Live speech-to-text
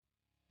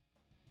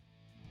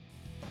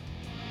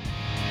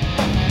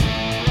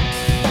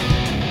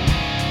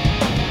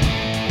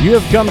You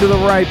have come to the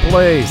right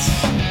place.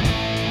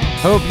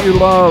 Hope you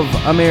love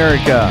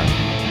America.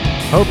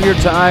 Hope you're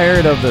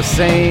tired of the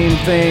same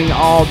thing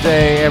all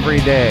day,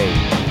 every day.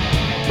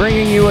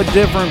 Bringing you a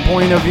different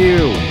point of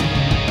view.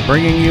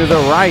 Bringing you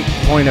the right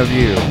point of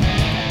view.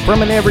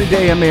 From an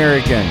everyday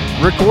American.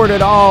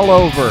 Recorded all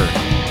over.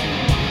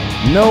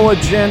 No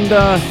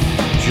agenda,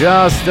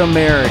 just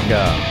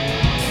America.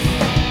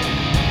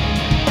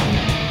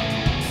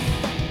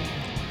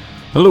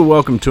 Hello,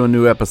 welcome to a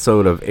new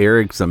episode of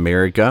Eric's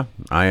America.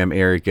 I am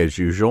Eric as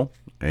usual,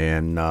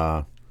 and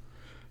out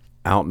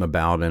and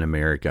about in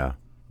America.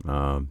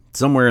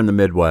 Somewhere in the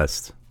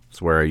Midwest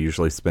is where I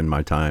usually spend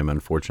my time,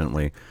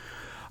 unfortunately.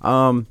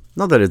 Not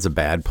that it's a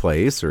bad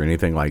place or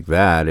anything like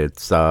that.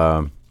 It's,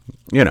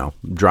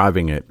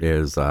 driving it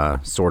is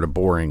sort of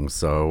boring,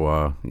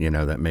 so,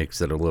 that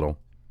makes it a little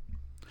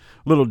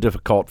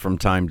difficult from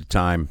time to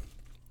time.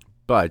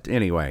 But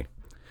anyway,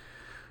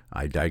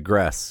 I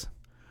digress.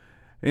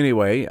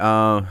 Anyway,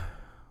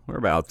 we're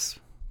about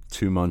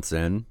 2 months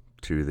in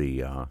to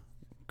the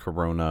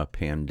corona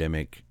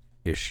pandemic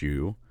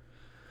issue,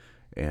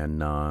 and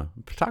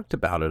talked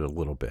about it a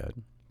little bit.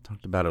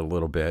 Talked about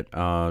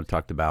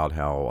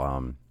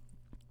how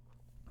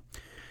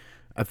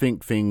I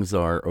think things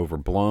are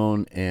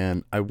overblown,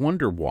 and I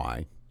wonder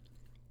why.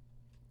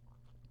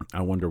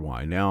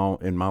 Now,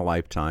 in my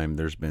lifetime,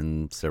 there's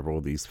been several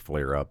of these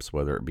flare-ups,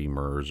 whether it be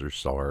MERS or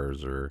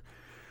SARS or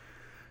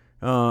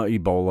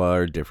Ebola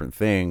or different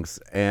things,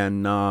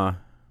 and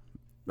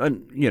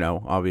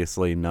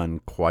obviously none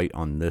quite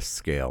on this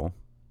scale,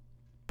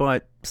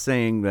 but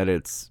saying that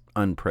it's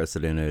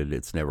unprecedented,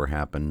 it's never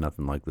happened,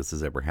 nothing like this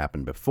has ever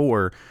happened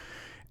before,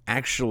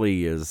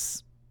 actually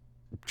is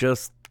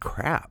just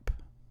crap,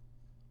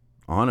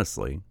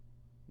 honestly.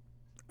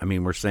 I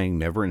mean, we're saying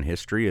never in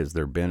history has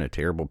there been a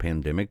terrible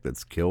pandemic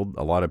that's killed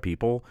a lot of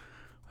people.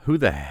 Who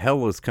the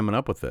hell is coming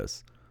up with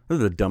this? This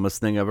is the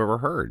dumbest thing I've ever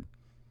heard.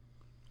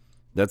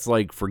 That's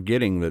like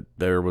forgetting that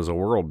there was a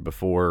world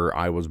before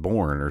I was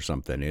born or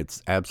something.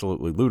 It's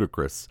absolutely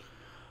ludicrous.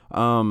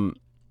 Now,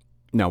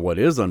 what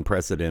is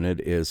unprecedented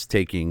is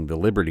taking the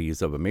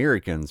liberties of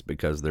Americans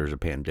because there's a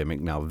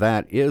pandemic. Now,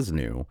 that is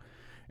new,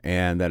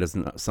 and that is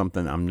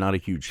something I'm not a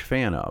huge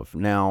fan of.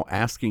 Now,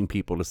 asking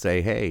people to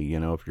say, hey,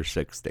 if you're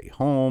sick, stay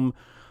home.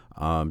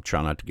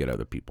 Try not to get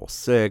other people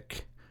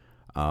sick.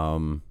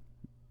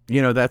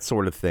 That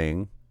sort of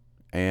thing.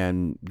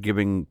 And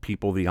giving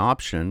people the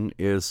option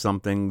is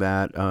something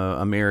that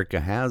America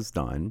has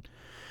done.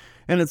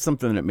 And it's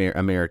something that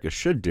America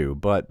should do.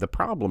 But the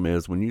problem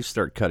is when you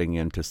start cutting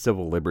into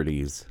civil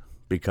liberties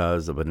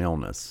because of an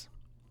illness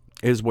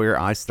is where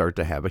I start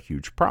to have a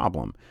huge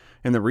problem.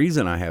 And the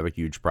reason I have a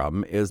huge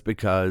problem is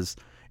because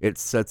it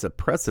sets a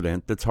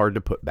precedent that's hard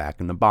to put back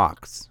in the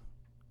box.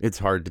 It's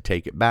hard to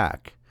take it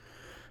back.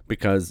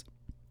 Because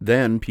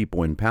then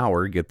people in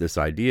power get this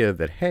idea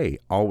that, hey,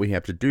 all we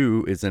have to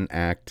do is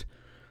enact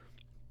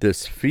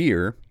this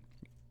fear,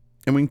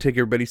 and we can take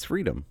everybody's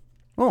freedom.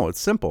 Oh, it's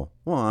simple.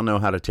 Well, I know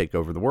how to take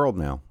over the world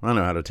now. I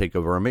know how to take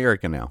over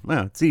America now.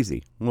 Yeah, it's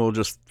easy. We'll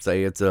just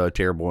say it's a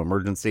terrible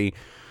emergency.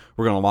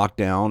 We're going to lock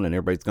down, and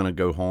everybody's going to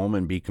go home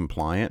and be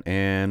compliant,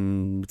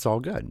 and it's all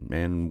good.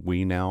 And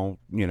we now,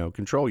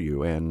 control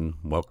you, and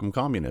welcome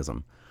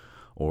communism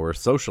or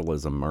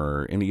socialism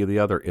or any of the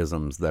other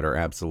isms that are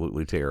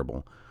absolutely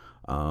terrible.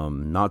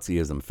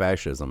 Nazism,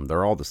 fascism,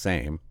 they're all the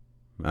same.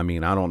 I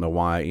mean, I don't know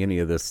why any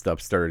of this stuff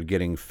started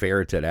getting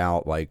ferreted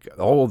out like,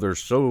 oh, they're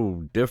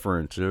so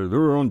different.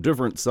 They're on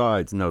different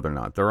sides. No, they're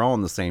not. They're all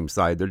on the same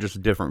side. They're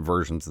just different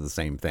versions of the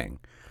same thing.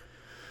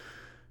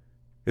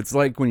 It's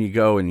like when you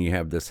go and you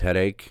have this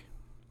headache,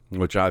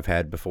 which I've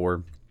had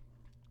before,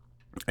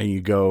 and you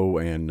go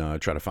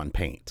and try to find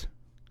paint.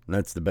 And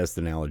that's the best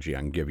analogy I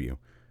can give you.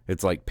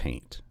 It's like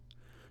paint.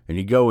 And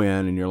you go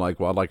in and you're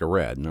like, well, I'd like a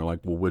red. And they're like,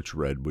 well, which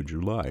red would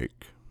you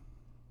like?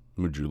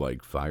 Would you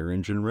like fire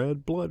engine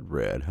red, blood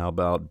red? How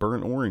about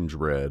burnt orange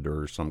red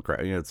or some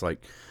crap? It's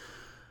like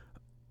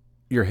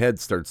your head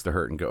starts to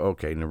hurt and go,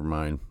 okay, never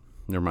mind.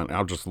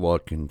 I'll just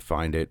look and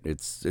find it.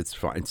 It's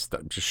fine.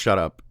 Just shut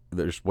up.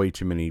 There's way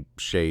too many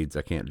shades.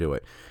 I can't do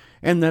it.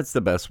 And that's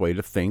the best way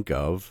to think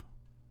of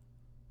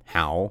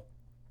how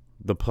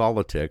the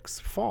politics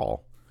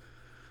fall.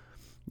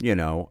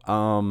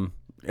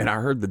 And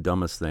I heard the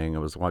dumbest thing. I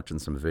was watching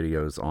some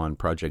videos on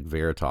Project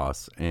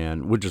Veritas,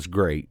 and which is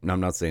great. And I'm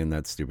not saying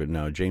that's stupid.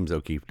 No, James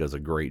O'Keefe does a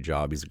great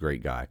job. He's a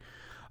great guy.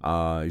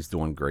 He's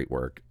doing great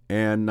work.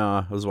 And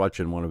I was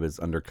watching one of his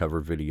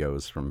undercover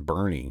videos from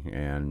Bernie,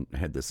 and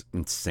had this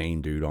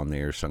insane dude on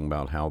there talking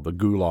about how the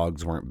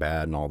gulags weren't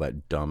bad and all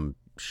that dumb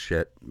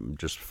shit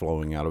just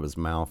flowing out of his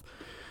mouth.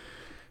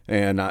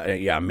 And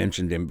I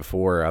mentioned him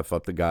before. I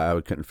thought I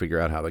couldn't figure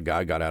out how the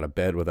guy got out of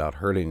bed without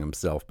hurting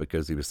himself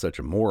because he was such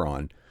a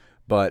moron.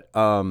 But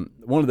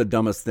one of the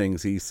dumbest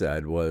things he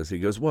said was, he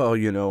goes, well,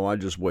 I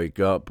just wake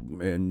up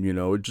and,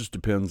 it just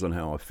depends on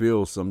how I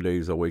feel. Some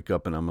days I wake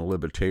up and I'm a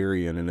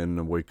libertarian, and then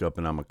I wake up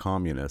and I'm a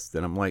communist.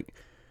 And I'm like,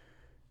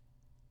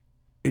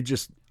 it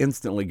just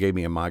instantly gave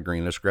me a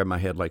migraine. I just grabbed my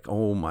head like,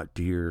 oh, my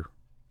dear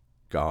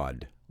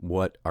God,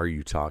 What are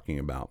you talking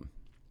about?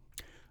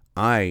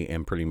 I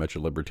am pretty much a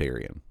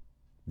libertarian.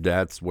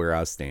 That's where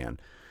I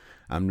stand.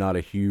 I'm not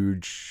a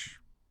huge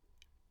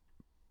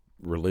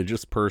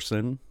religious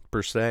person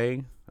per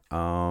se.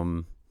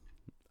 I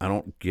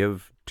don't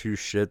give two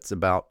shits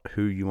about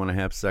who you want to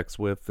have sex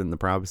with in the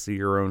privacy of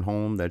your own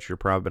home. That's your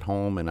private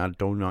home, and I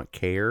do not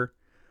care.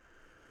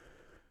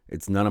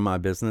 It's none of my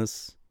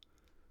business.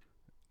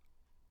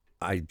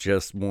 I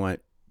just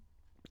want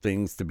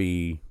things to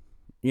be,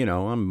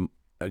 I'm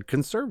a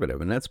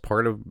conservative, and that's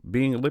part of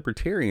being a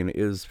libertarian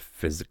is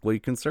physically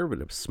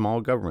conservative.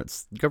 Small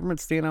governments. Government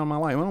staying out of my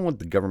life. I don't want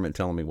the government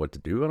telling me what to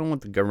do. I don't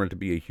want the government to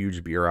be a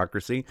huge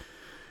bureaucracy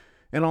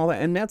and all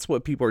that. And that's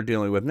what people are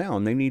dealing with now,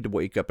 and they need to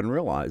wake up and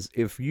realize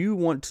if you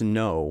want to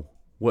know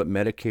what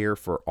Medicare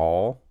for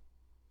all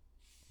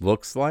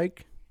looks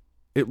like,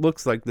 it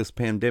looks like this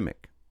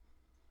pandemic.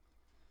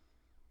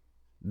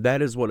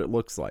 That is what it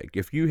looks like.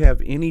 If you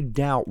have any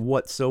doubt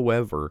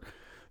whatsoever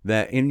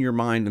that in your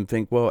mind and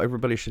think, well,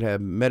 everybody should have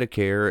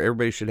Medicare,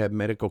 everybody should have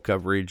medical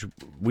coverage,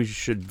 we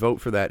should vote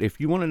for that. If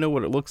you want to know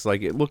what it looks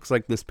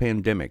like this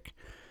pandemic.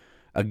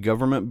 A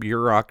government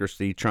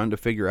bureaucracy trying to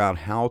figure out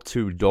how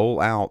to dole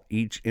out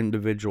each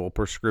individual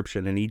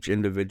prescription and each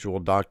individual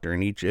doctor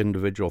and each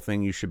individual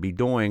thing you should be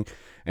doing.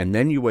 And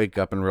then you wake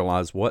up and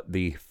realize, what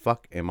the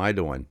fuck am I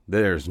doing?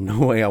 There's no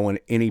way I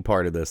want any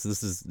part of this.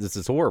 This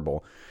is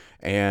horrible.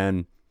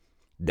 And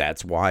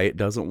that's why it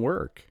doesn't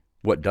work.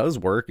 What does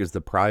work is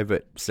the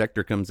private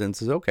sector comes in and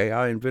says, okay,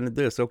 I invented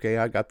this. Okay,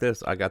 I got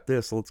this.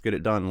 Let's get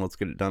it done. Let's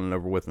get it done and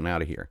over with and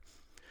out of here.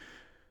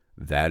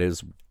 That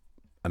is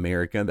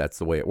America. That's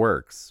the way it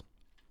works.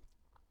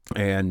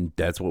 And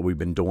that's what we've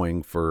been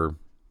doing for,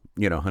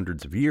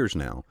 hundreds of years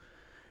now.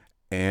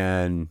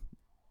 And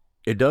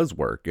it does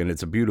work, and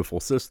it's a beautiful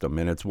system.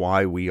 And it's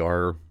why we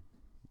are,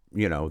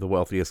 the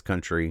wealthiest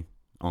country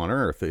on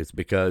earth. It's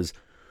because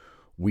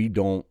we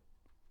don't,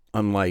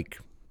 unlike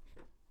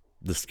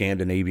the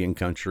Scandinavian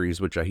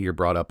countries, which I hear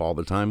brought up all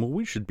the time. Well,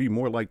 we should be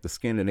more like the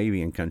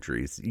Scandinavian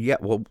countries. Yeah,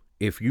 well,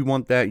 if you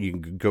want that, you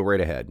can go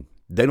right ahead.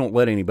 They don't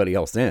let anybody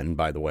else in,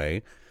 by the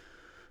way.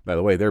 By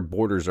the way, their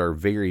borders are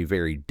very,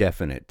 very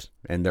definite,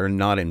 and they're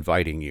not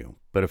inviting you.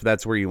 But if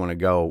that's where you want to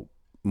go,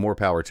 more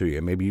power to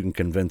you. Maybe you can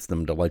convince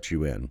them to let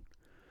you in.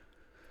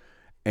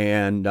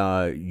 And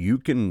you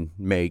can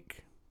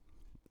make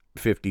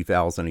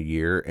 $50,000 a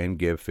year and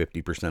give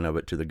 50% of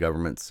it to the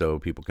government so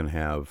people can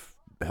have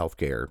health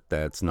care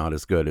that's not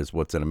as good as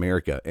what's in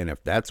America. And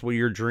if that's what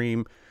your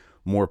dream,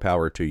 more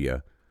power to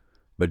you.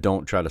 But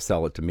don't try to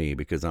sell it to me,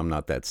 because I'm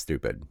not that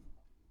stupid.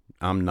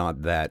 I'm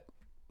not that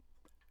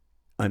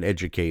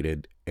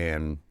uneducated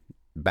and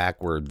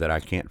backward that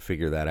I can't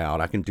figure that out.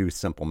 I can do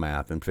simple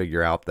math and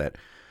figure out that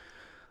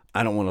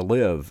I don't want to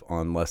live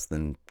on less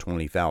than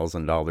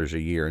 $20,000 a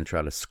year and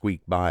try to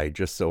squeak by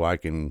just so I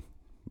can,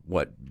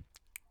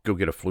 go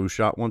get a flu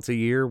shot once a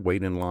year,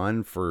 wait in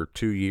line for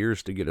 2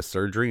 years to get a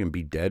surgery and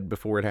be dead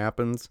before it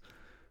happens.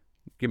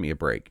 Give me a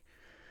break.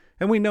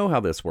 And we know how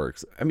this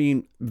works. I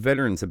mean,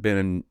 veterans have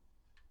been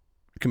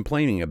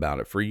complaining about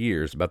it for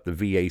years, about the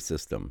VA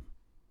system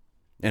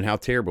and how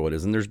terrible it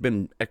is. And there's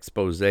been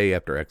expose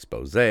after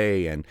expose,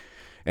 and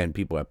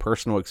people have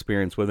personal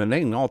experience with it. And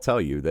they can all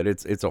tell you that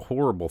it's a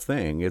horrible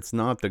thing. It's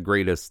not the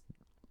greatest,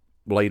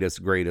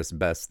 latest, greatest,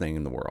 best thing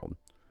in the world.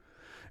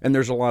 And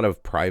there's a lot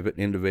of private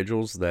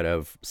individuals that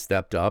have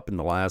stepped up in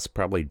the last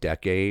probably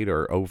decade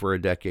or over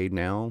a decade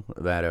now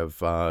that have,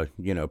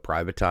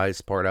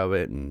 privatized part of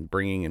it and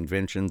bringing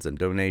inventions and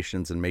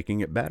donations and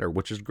making it better,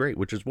 which is great,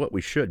 which is what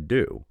we should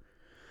do.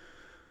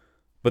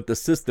 But the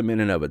system in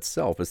and of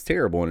itself is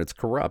terrible, and it's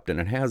corrupt, and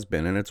it has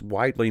been, and it's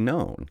widely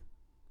known.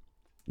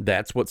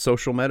 That's what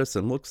social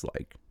medicine looks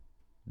like.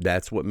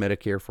 That's what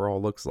Medicare for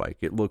all looks like.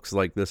 It looks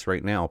like this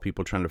right now.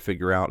 People trying to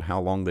figure out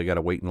how long they got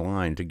to wait in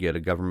line to get a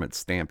government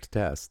stamped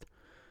test.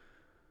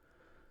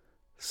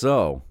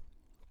 So,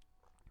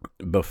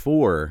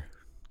 before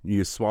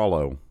you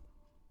swallow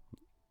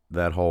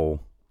that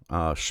whole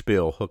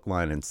spiel, hook,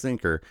 line, and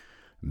sinker,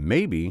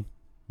 maybe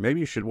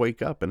you should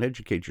wake up and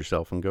educate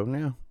yourself and go,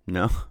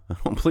 no, I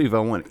don't believe I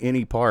want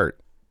any part.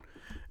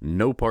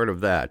 No part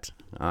of that.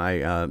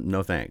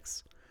 No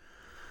thanks.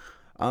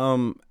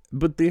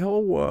 But the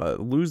whole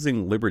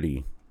losing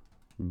liberty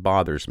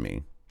bothers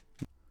me.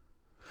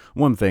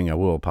 One thing I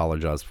will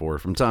apologize for,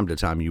 from time to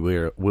time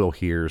you will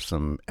hear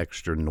some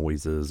extra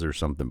noises or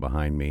something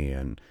behind me,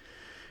 and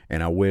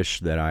I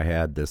wish that I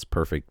had this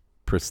perfect,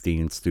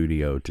 pristine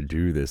studio to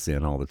do this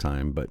in all the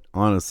time. But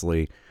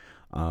honestly,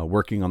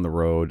 working on the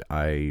road,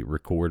 I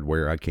record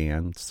where I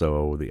can,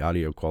 so the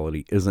audio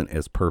quality isn't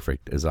as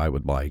perfect as I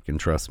would like. And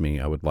trust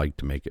me, I would like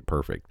to make it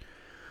perfect.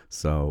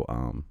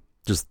 So,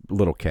 just a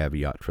little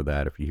caveat for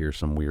that. If you hear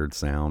some weird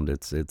sound,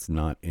 it's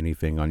not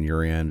anything on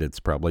your end. It's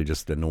probably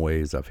just a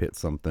noise. I've hit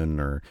something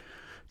or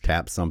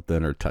tapped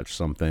something or touched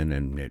something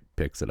and it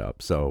picks it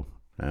up. So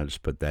I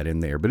just put that in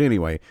there. But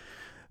anyway,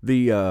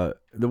 the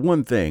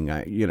one thing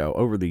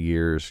over the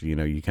years,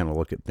 you kind of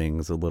look at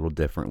things a little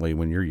differently.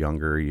 When you're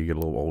younger, you get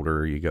a little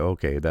older, you go,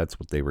 okay, that's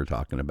what they were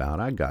talking about.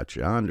 I got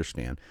you. I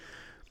understand.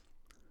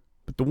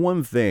 But the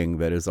one thing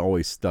that has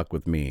always stuck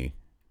with me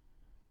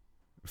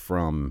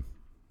from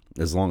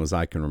as long as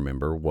I can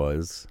remember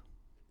was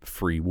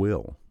free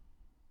will,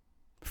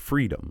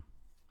 freedom,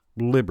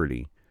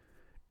 liberty,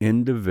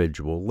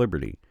 individual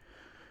liberty.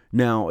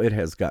 Now, it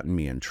has gotten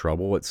me in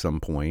trouble at some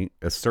point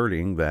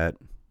asserting that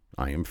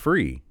I am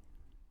free.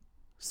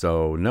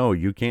 So, no,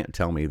 you can't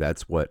tell me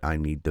that's what I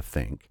need to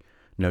think.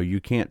 No, you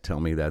can't tell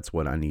me that's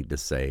what I need to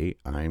say.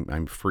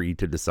 I'm free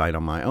to decide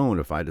on my own.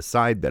 If I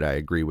decide that I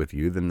agree with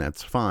you, then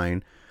that's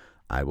fine.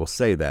 I will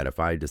say that. If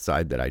I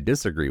decide that I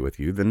disagree with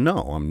you, then no,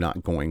 I'm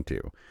not going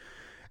to.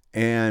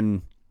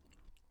 And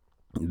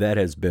that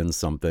has been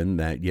something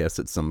that, yes,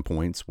 at some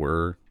points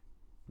were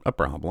a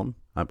problem,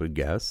 I would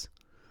guess.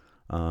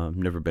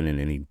 Never been in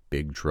any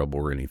big trouble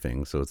or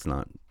anything, so it's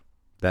not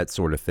that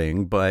sort of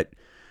thing. But,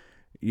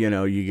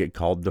 you get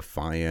called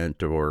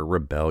defiant or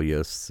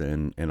rebellious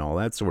and all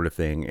that sort of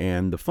thing.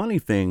 And the funny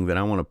thing that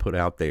I want to put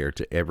out there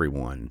to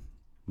everyone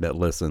that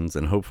listens,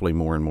 and hopefully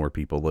more and more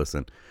people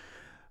listen,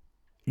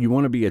 you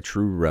want to be a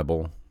true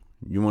rebel.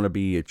 You want to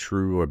be a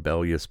true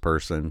rebellious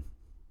person.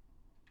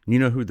 You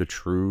know who the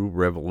true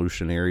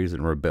revolutionaries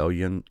in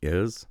rebellion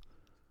is?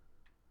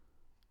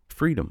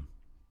 Freedom.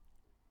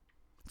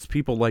 It's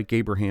people like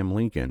Abraham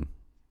Lincoln,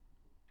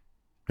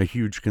 a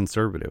huge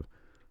conservative.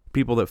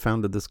 People that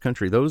founded this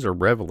country. Those are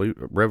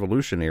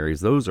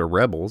revolutionaries. Those are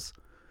rebels.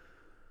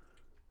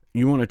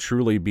 You want to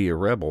truly be a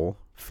rebel,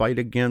 fight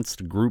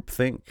against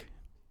groupthink.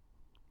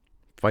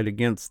 Fight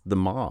against the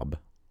mob.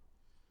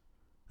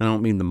 I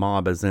don't mean the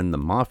mob as in the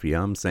mafia.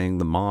 I'm saying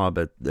the mob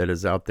that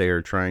is out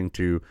there trying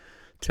to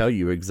tell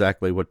you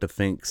exactly what to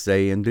think,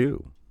 say, and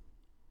do.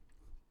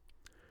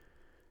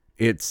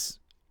 It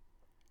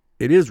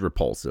is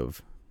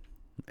repulsive.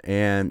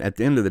 And at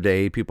the end of the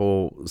day,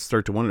 people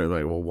start to wonder,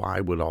 like, well, why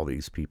would all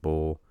these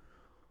people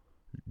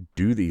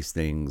do these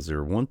things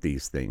or want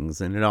these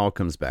things? And it all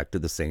comes back to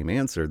the same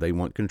answer. They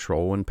want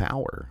control and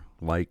power,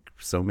 like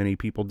so many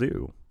people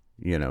do.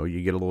 You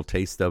get a little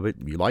taste of it.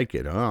 You like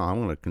it. Oh, I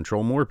want to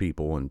control more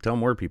people and tell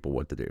more people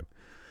what to do.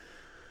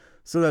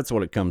 So that's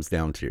what it comes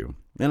down to.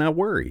 And I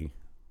worry.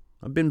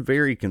 I've been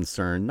very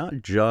concerned,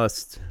 not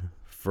just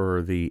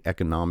for the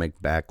economic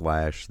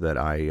backlash that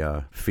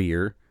I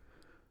fear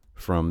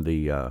from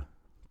the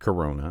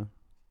corona.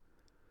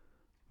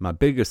 My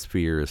biggest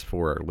fear is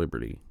for our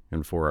liberty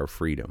and for our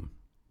freedom.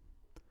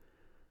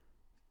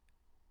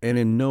 And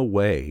in no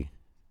way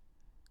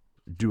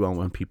do I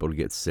want people to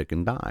get sick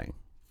and die.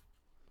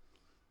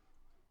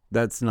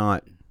 That's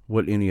not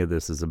what any of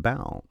this is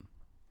about.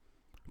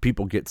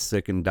 People get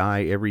sick and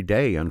die every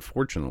day,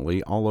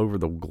 unfortunately, all over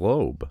the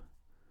globe.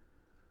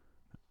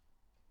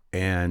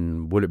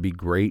 And would it be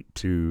great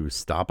to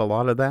stop a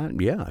lot of that?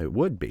 Yeah, it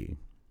would be.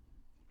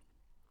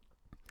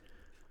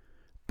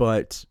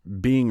 But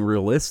being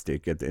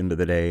realistic at the end of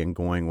the day and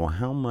going, well,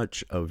 how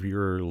much of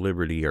your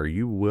liberty are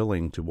you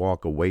willing to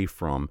walk away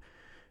from?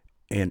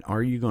 And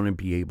are you going to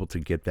be able to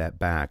get that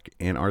back?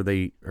 And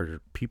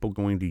are people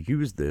going to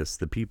use this,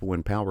 the people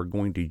in power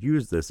going to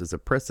use this as a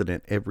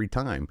precedent every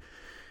time?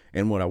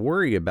 And what I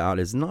worry about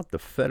is not the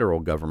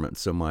federal government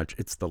so much,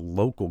 it's the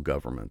local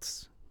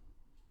governments,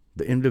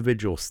 the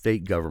individual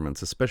state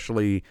governments,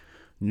 especially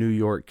New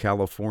York,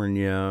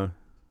 California,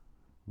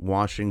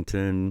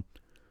 Washington,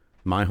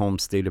 my home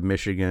state of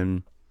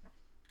Michigan,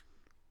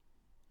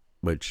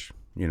 which,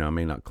 I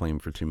may not claim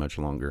for too much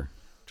longer,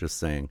 just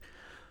saying.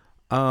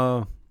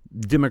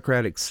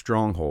 Democratic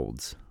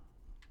strongholds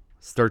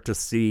start to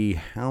see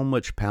how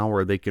much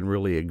power they can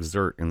really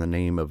exert in the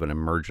name of an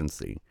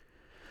emergency.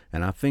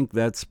 And I think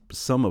that's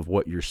some of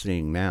what you're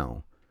seeing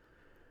now.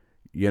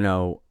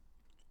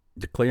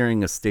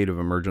 Declaring a state of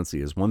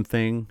emergency is one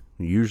thing.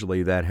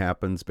 Usually that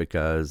happens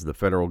because the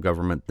federal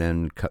government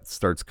then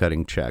starts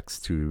cutting checks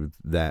to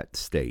that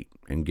state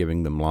and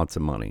giving them lots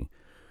of money.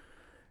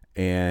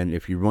 And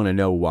if you want to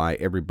know why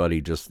everybody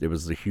it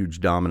was a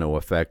huge domino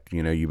effect,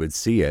 you would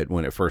see it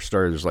when it first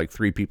started. There's like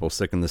 3 people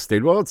sick in the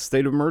state. Well, it's a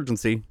state of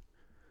emergency. And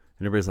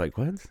everybody's like,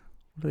 what?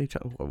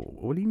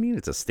 What do you mean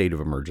it's a state of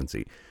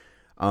emergency?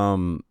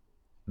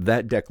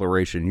 That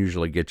declaration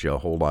usually gets you a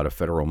whole lot of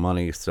federal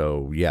money.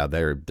 So yeah,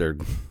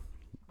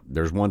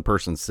 there's one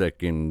person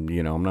sick and,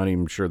 I'm not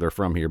even sure they're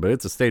from here, but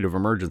it's a state of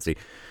emergency.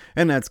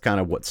 And that's kind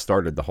of what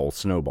started the whole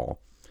snowball,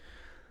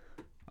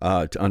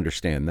 to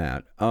understand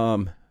that.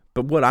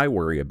 But what I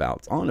worry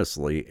about,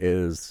 honestly,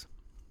 is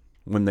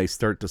when they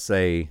start to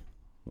say,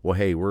 well,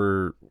 hey,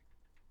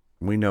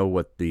 we know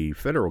what the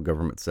federal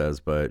government says,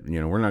 but,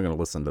 we're not going to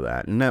listen to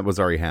that. And that was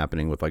already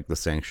happening with like the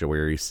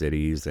sanctuary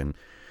cities and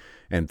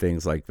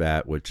things like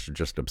that, which is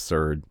just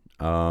absurd.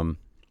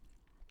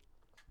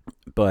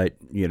 But,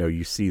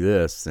 you see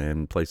this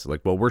in places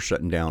like, well, we're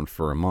shutting down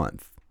for a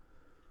month,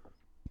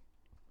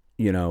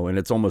 and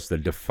it's almost a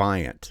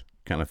defiant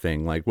kind of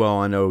thing. Like, well,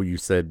 I know you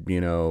said,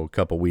 a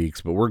couple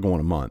weeks, but we're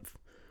going a month.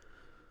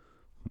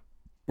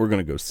 We're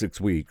going to go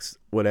 6 weeks,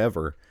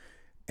 whatever.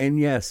 And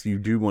yes, you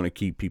do want to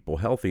keep people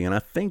healthy. And I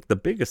think the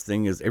biggest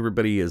thing is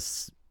everybody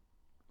is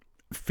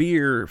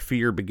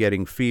fear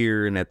begetting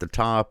fear, and at the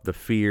top, the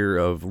fear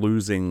of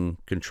losing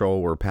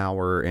control or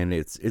power, and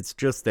it's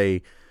just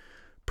a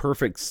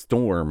perfect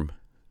storm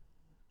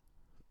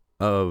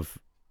of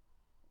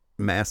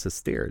mass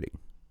hysteria.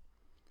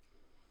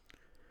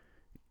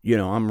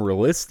 I'm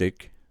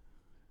realistic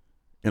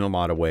in a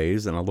lot of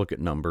ways, and I look at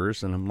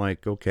numbers and I'm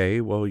like,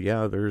 okay, well,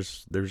 yeah,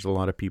 there's a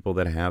lot of people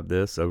that have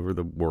this over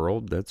the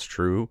world. That's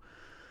true.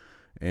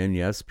 And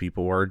yes,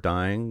 people are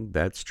dying.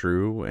 That's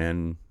true.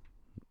 And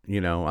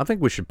I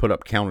think we should put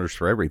up counters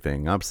for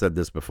everything. I've said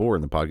this before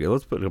in the podcast.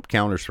 Let's put up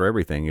counters for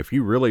everything. If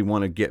you really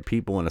want to get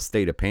people in a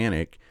state of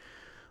panic,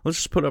 let's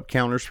just put up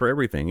counters for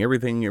everything.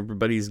 Everything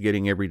everybody's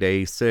getting every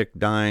day, sick,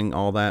 dying,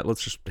 all that.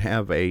 Let's just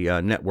have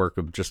a network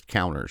of just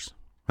counters.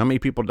 How many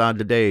people died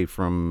today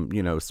from,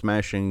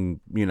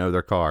 smashing,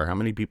 their car? How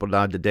many people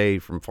died today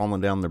from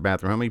falling down their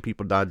bathroom? How many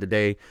people died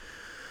today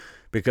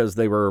because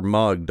they were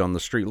mugged on the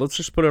street? Let's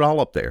just put it all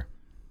up there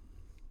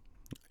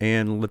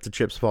and let the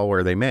chips fall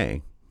where they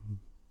may.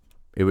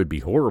 It would be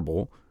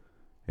horrible,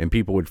 and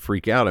people would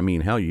freak out. I mean,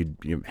 hell,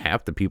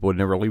 half the people would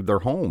never leave their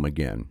home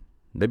again.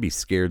 They'd be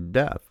scared to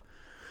death.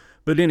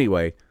 But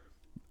anyway,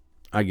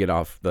 I get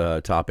off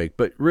the topic.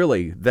 But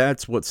really,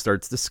 that's what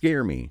starts to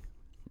scare me,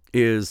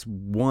 is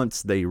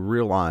once they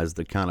realize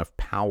the kind of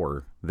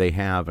power they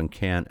have and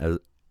can,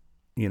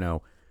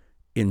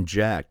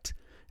 inject,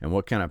 and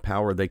what kind of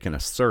power they can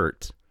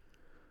assert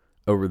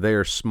over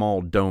their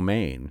small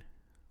domain.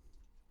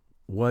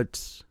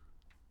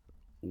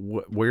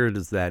 Where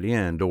does that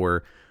end,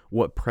 or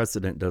what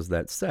precedent does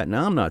that set?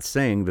 Now, I'm not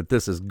saying that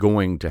this is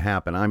going to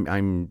happen.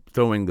 I'm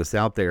throwing this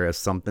out there as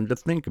something to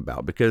think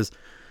about, because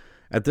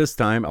at this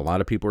time, a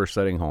lot of people are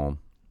sitting home,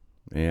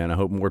 and I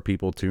hope more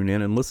people tune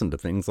in and listen to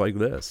things like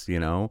this,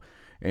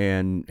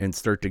 and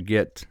start to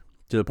get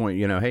to the point,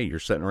 hey, you're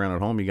sitting around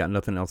at home, you got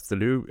nothing else to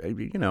do,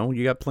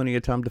 you got plenty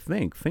of time to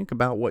think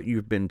about what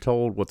you've been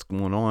told, what's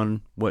going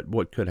on,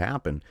 what could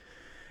happen.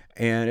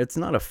 And it's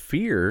not a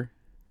fear,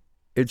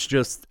 it's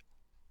just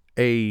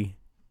a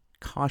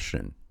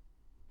caution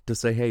to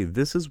say, hey,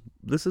 this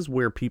is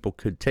where people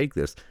could take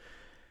this.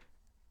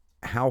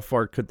 How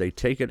far could they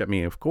take it? I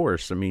mean, of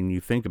course,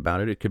 you think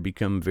about it, it could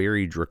become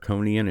very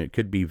draconian, it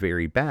could be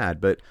very bad,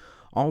 but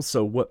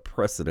also, what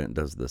precedent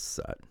does this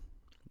set?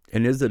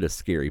 And is it a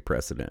scary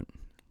precedent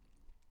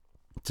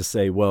to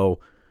say,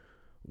 well,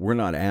 we're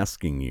not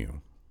asking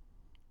you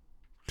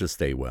to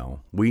stay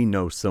well. We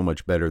know so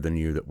much better than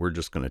you that we're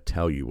just going to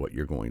tell you what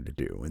you're going to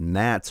do. And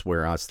that's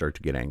where I start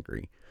to get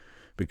angry.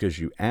 Because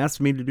you asked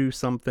me to do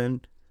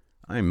something,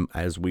 I'm,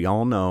 as we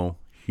all know,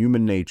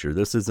 human nature.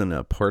 This isn't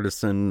a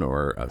partisan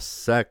or a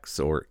sex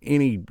or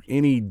any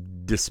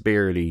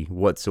disparity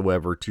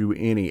whatsoever to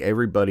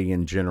everybody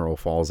in general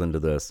falls into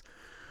this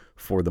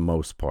for the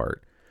most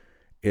part.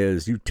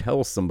 Is you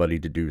tell somebody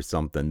to do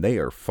something, they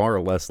are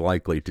far less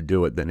likely to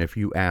do it than if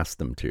you ask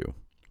them to.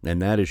 And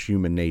that is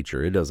human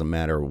nature. It doesn't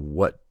matter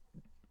what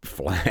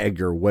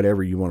flag or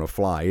whatever you want to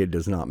fly. It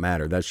does not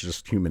matter. That's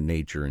just human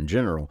nature in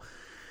general.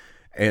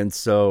 And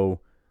so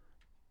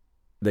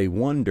they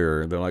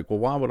wonder, they're like, well,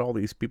 why would all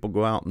these people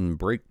go out and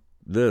break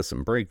this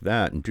and break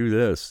that and do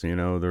this?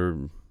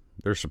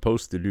 They're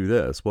supposed to do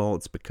this. Well,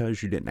 it's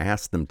because you didn't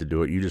ask them to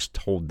do it. You just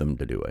told them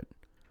to do it.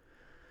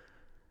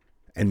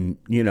 And,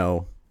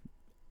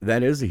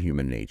 that is a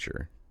human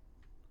nature.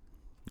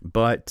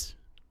 But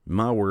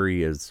my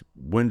worry is,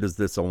 when does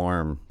this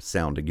alarm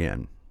sound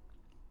again?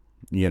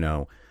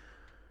 They're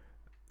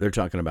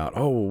talking about,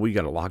 oh, we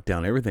got to lock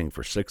down everything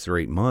for 6 or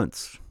 8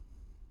 months.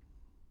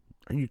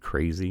 Are you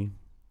crazy?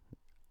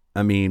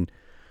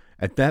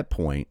 At that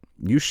point,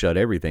 you shut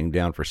everything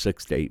down for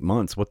 6 to 8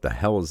 months. What the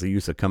hell is the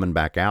use of coming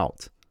back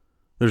out?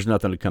 There's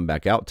nothing to come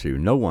back out to.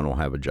 No one will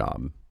have a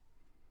job.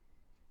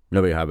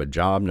 Nobody will have a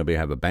job. Nobody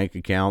will have a bank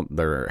account.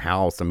 Their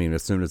house,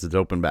 as soon as it's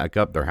opened back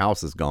up, their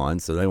house is gone.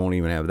 So they won't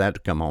even have that to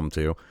come home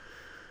to.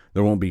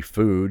 There won't be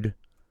food.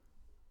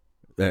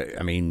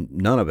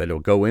 None of it will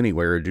go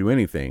anywhere or do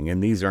anything.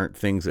 And these aren't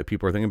things that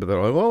people are thinking, but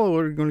they're like, oh,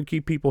 we're going to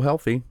keep people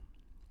healthy.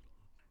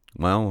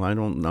 Well, I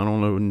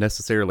don't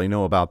necessarily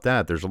know about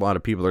that. There's a lot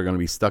of people that are going to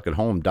be stuck at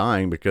home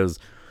dying because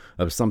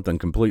of something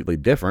completely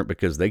different,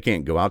 because they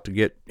can't go out to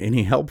get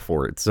any help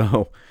for it.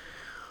 So,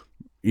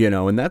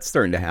 and that's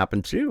starting to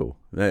happen too.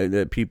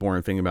 That people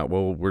aren't thinking about,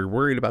 well, we're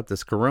worried about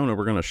this corona.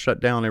 We're going to shut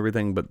down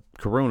everything but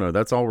corona.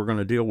 That's all we're going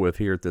to deal with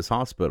here at this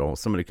hospital.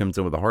 Somebody comes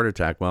in with a heart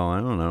attack. Well,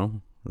 I don't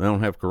know. They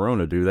don't have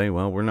corona, do they?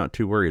 Well, we're not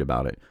too worried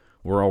about it.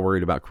 We're all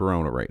worried about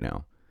corona right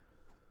now.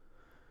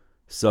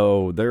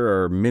 So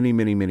there are many,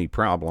 many, many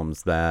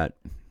problems that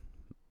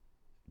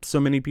so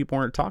many people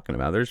aren't talking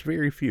about. There's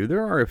very few.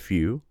 There are a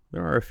few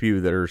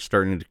that are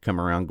starting to come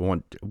around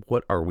going,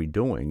 what are we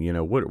doing?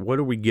 What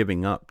are we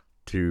giving up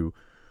to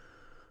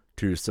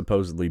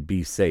supposedly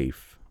be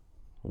safe?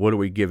 What are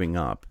we giving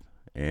up?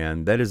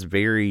 And that is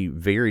very,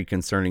 very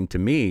concerning to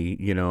me.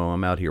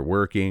 I'm out here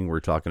working.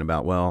 We're talking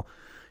about, well,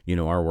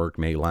 our work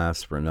may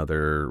last for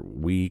another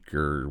week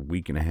or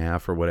week and a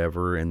half or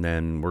whatever, and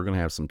then we're going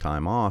to have some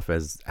time off,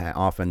 as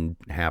often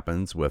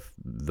happens with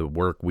the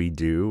work we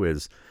do.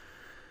 Is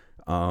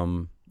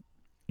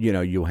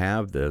you'll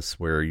have this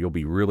where you'll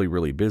be really,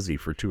 really busy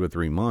for 2 or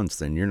 3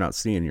 months and you're not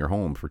seeing your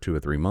home for 2 or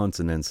 3 months.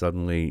 And then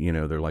suddenly,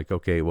 they're like,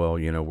 okay, well,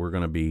 we're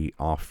going to be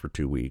off for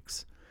 2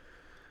 weeks.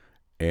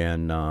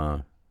 And,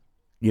 now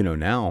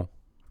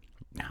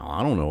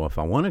I don't know if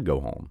I want to go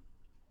home.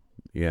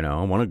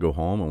 I want to go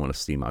home. I want to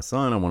see my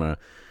son. I want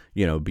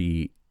to,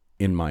 be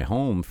in my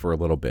home for a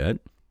little bit.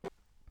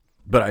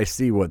 But I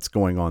see what's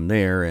going on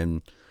there,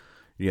 and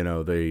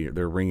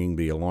they're ringing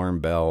the alarm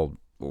bell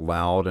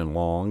loud and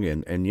long,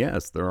 and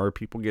yes, there are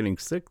people getting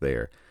sick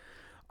there,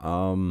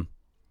 and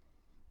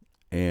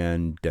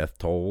death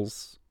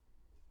tolls,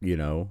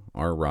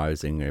 are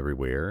rising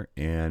everywhere,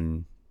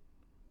 and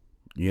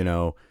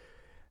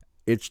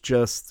it's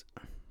just,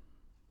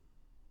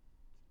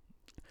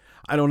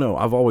 I don't know.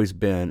 I've always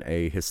been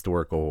a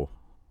history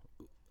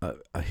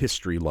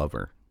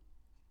lover.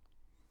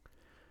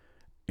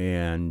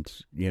 And,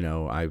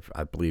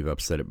 I believe I've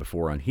said it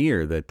before on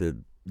here that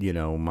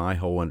my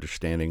whole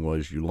understanding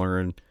was you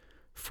learn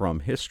from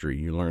history.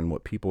 You learn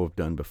what people have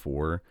done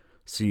before,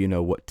 so you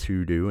know what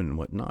to do and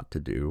what not to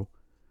do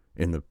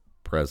in the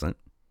present,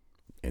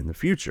 in the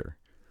future.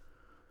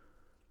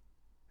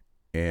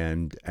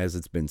 And as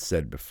it's been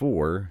said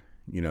before,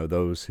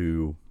 those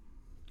who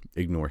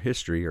ignore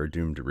history are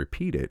doomed to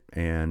repeat it.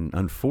 And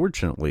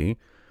unfortunately,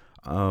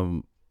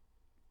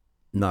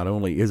 not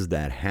only is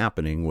that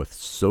happening with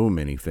so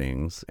many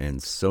things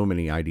and so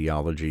many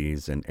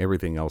ideologies and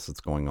everything else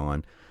that's going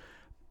on,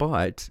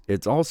 but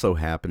it's also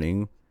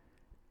happening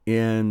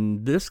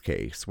in this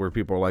case where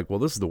people are like, well,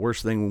 this is the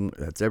worst thing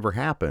that's ever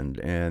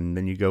happened. And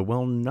then you go,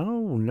 well,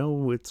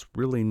 no, it's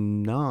really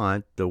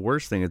not the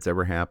worst thing that's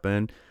ever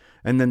happened.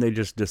 And then they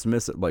just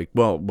dismiss it like,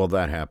 well,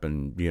 that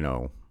happened,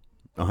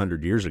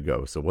 100 years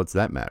ago. So what's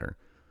that matter?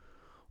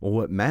 Well,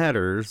 what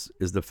matters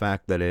is the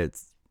fact that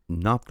it's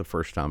not the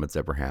first time it's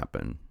ever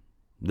happened.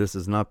 This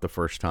is not the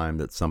first time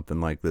that something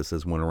like this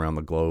has went around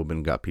the globe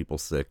and got people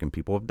sick and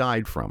people have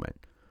died from it.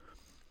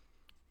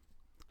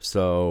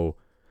 So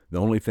the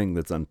only thing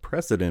that's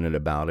unprecedented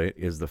about it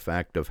is the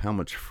fact of how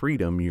much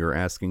freedom you're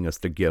asking us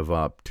to give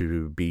up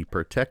to be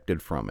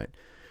protected from it.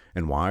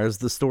 And why is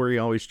the story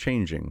always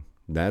changing?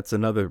 That's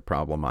another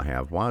problem I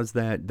have. Why is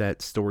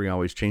that story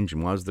always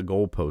changing? Why is the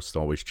goalpost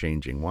always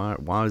changing?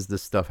 Why is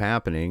this stuff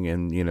happening?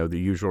 And, the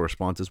usual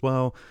response is,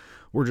 well,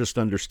 we're just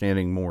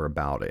understanding more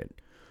about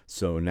it.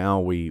 So now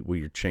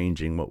we're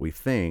changing what we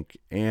think.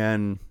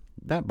 And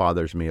that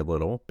bothers me a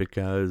little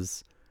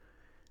because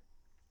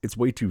it's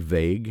way too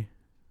vague.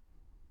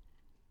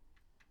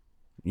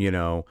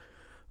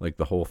 Like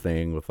the whole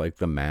thing with like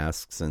the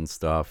masks and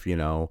stuff,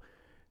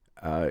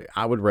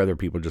 I would rather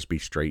people just be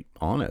straight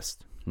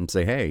honest and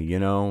say, hey,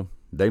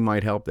 they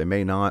might help, they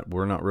may not.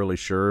 We're not really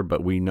sure,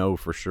 but we know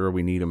for sure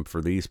we need them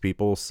for these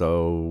people,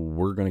 so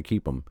we're going to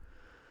keep them.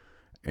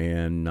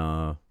 And,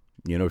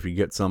 if you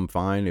get some,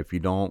 fine. If you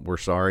don't, we're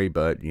sorry.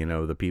 But,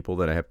 the people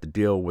that have to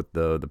deal with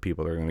the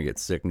people that are going to get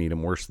sick need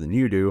them worse than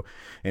you do.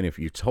 And if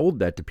you told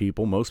that to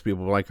people, most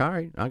people are like, all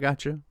right, I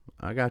got you.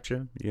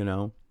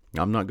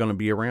 I'm not going to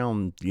be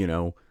around,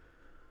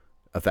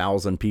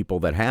 1,000 people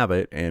that have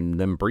it and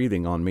them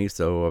breathing on me,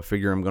 so I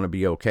figure I'm going to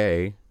be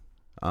okay.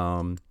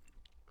 And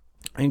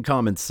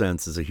common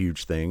sense is a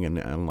huge thing.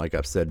 And like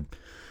I've said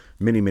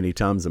many, many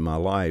times in my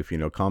life,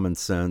 common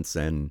sense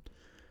and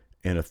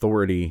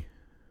authority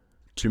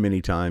too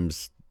many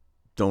times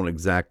don't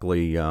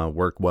exactly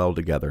work well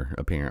together,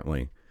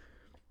 apparently.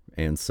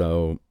 And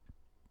so,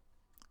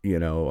 a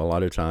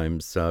lot of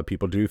times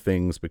people do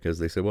things because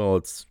they say, well,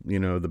 it's,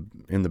 in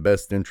the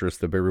best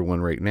interest of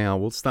everyone right now.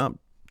 Well, stop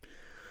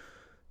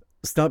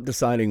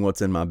deciding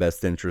what's in my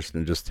best interest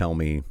and just tell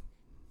me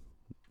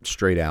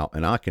straight out,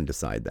 and I can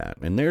decide that.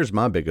 And there's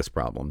my biggest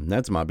problem.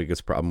 That's my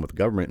biggest problem with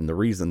government, and the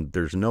reason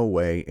there's no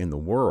way in the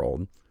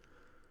world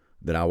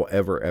that I will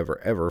ever,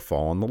 ever, ever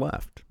fall on the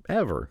left.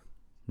 Ever.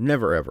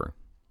 Never, ever.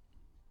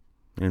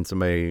 And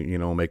somebody,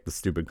 make the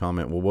stupid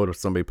comment, well, what if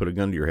somebody put a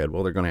gun to your head?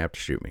 Well, they're going to have to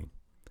shoot me.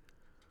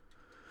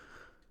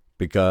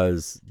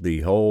 Because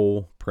the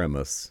whole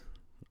premise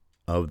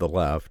of the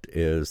left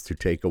is to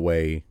take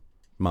away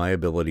my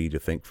ability to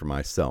think for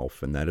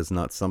myself, and that is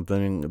not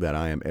something that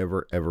I am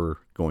ever, ever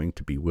going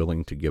to be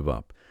willing to give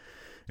up.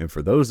 And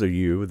for those of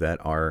you that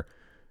are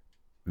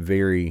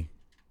very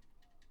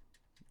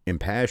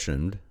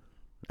impassioned,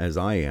 as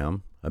I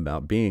am,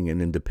 about being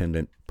an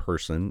independent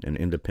person, an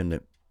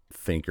independent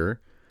thinker,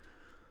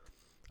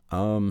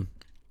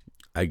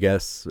 I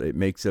guess it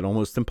makes it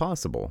almost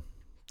impossible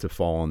to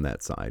fall on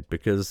that side,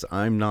 because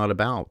I'm not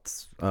about,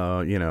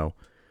 not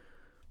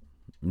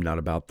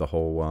about the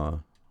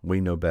whole, we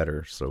know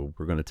better, so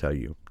we're going to tell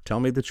you. Tell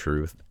me the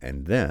truth,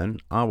 and then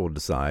I will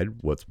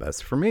decide what's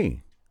best for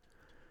me.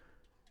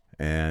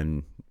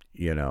 And,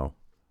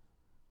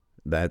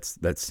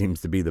 that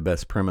seems to be the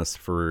best premise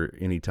for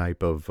any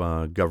type of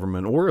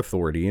government or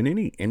authority in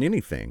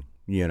anything.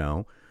 We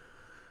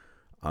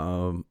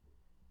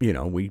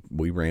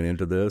ran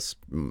into this,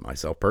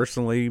 myself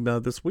personally,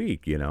 this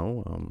week.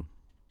 One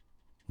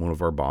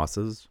of our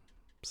bosses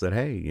said,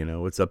 hey,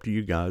 it's up to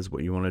you guys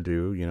what you want to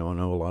do. I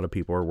know a lot of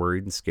people are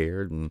worried and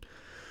scared, and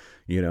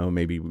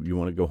Maybe you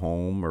want to go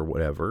home or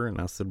whatever.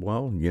 And I said,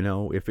 well,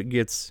 if it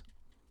gets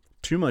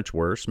too much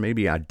worse,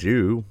 maybe I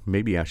do.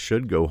 Maybe I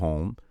should go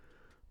home.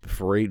 But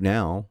for right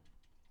now,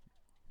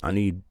 I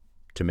need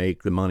to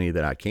make the money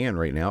that I can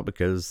right now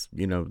because,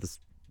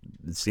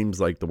 it seems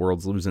like the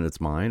world's losing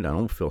its mind. I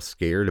don't feel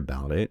scared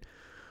about it.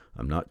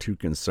 I'm not too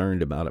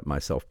concerned about it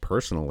myself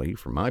personally.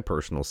 For my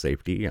personal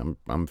safety,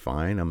 I'm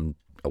fine. I'm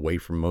away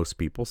from most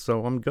people,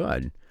 so I'm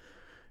good.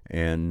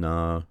 And,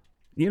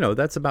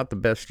 that's about the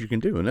best you can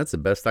do. And that's the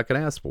best I could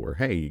ask for.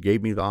 Hey, you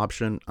gave me the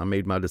option. I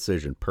made my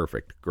decision.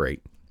 Perfect.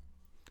 Great.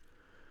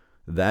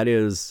 That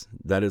is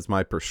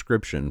my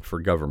prescription for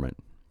government.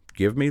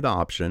 Give me the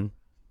option.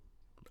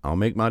 I'll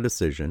make my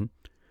decision.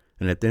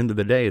 And at the end of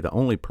the day, the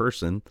only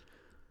person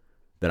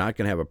that I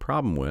can have a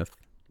problem with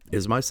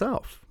is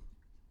myself.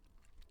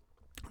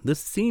 This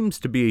seems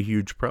to be a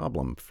huge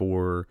problem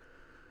for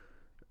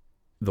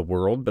the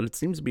world, but it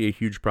seems to be a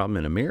huge problem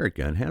in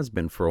America and has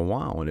been for a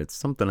while. And it's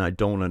something I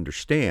don't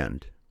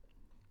understand.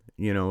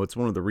 It's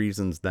one of the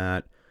reasons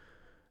that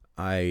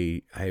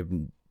I've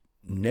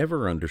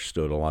never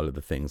understood a lot of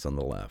the things on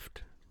the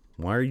left.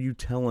 Why are you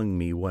telling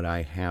me what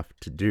I have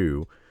to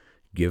do?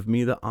 Give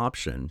me the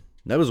option.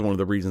 That was one of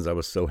the reasons I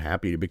was so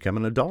happy to become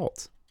an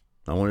adult.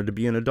 I wanted to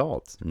be an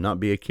adult and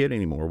not be a kid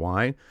anymore.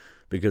 Why?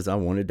 Because I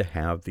wanted to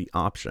have the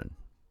option.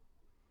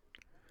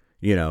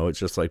 It's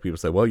just like people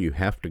say, well, you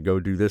have to go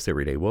do this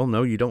every day. Well,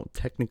 no, you don't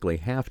technically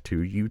have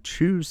to. You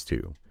choose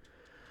to.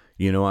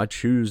 I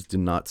choose to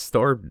not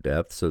starve to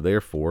death, so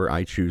therefore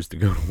I choose to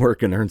go to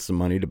work and earn some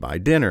money to buy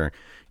dinner.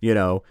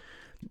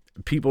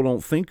 People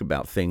don't think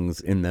about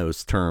things in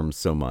those terms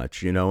so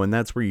much, and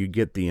that's where you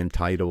get the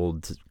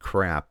entitled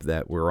crap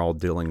that we're all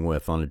dealing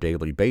with on a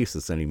daily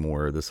basis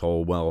anymore. This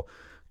whole, well,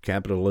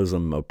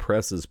 capitalism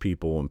oppresses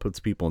people and puts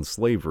people in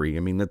slavery. I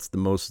mean, that's the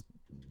most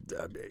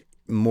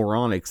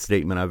moronic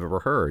statement I've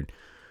ever heard.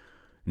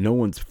 No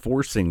one's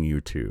forcing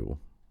you to.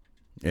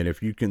 And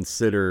if you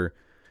consider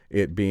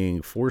it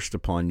being forced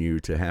upon you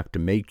to have to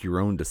make your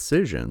own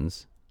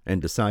decisions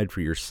and decide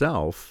for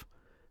yourself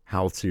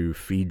how to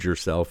feed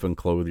yourself and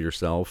clothe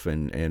yourself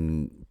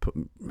and put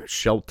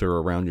shelter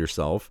around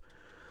yourself,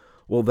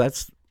 well,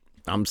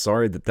 I'm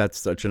sorry that's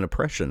such an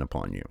oppression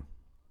upon you.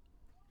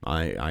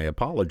 I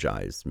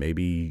apologize.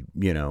 Maybe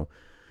you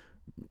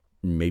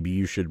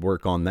should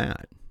work on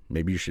that.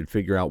 Maybe you should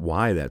figure out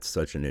why that's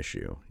such an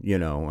issue.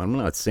 I'm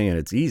not saying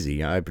it's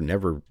easy. I've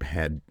never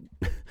had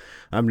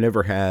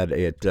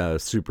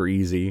it super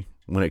easy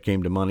when it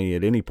came to money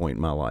at any point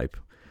in my life.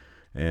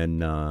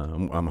 And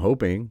I'm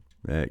hoping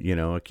that,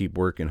 I keep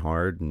working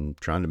hard and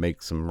trying to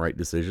make some right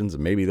decisions,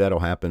 and maybe that'll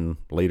happen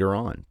later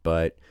on.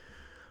 But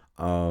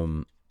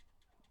the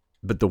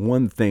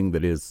one thing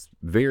that is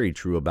very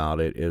true about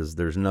it is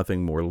there's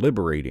nothing more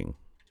liberating.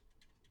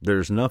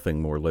 There's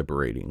nothing more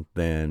liberating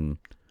than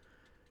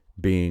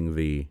being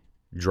the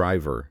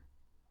driver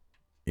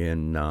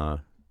in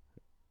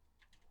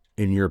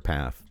your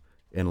path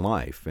in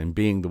life and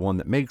being the one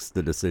that makes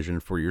the decision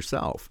for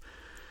yourself.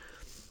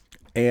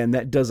 And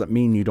that doesn't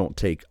mean you don't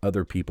take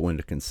other people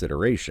into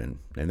consideration.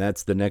 And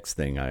that's the next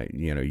thing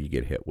you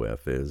get hit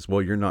with is,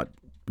 well, you're not,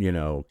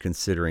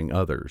 considering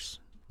others.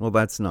 Well,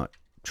 that's not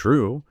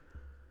true.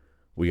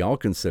 We all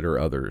consider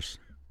others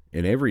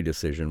in every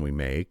decision we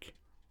make.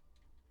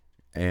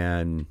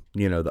 And,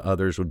 the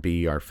others would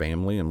be our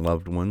family and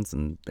loved ones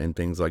and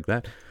things like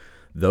that.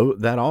 Though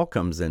that all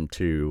comes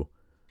into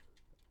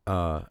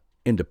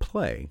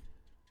play.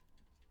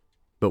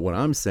 But what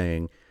I'm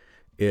saying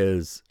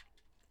is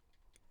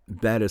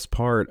that is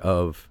part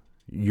of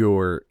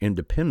your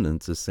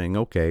independence, is saying,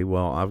 okay,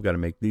 well, I've got to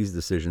make these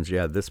decisions.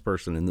 Yeah, this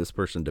person and this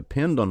person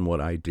depend on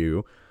what I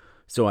do.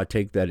 So I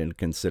take that into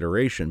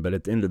consideration. But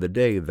at the end of the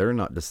day, they're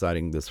not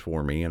deciding this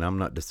for me, and I'm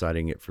not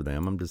deciding it for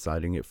them. I'm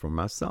deciding it for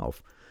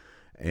myself.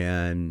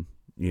 And,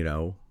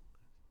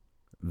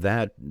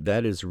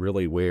 that is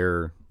really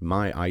where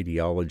my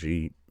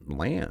ideology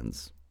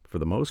lands for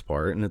the most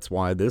part. And it's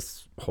why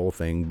this whole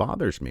thing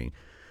bothers me,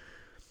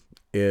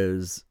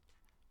 is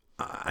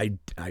I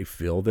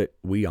feel that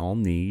we all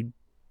need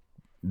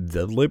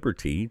the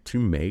liberty to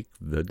make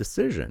the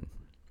decision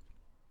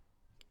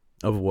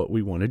of what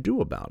we want to do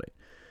about it.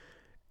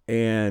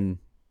 And,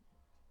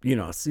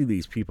 I see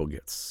these people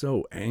get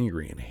so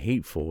angry and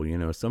hateful.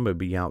 Somebody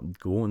be out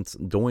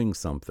doing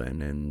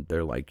something and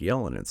they're like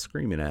yelling and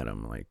screaming at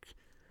them like,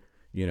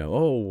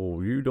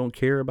 oh, you don't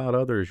care about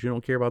others. You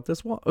don't care about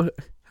this. Well,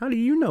 how do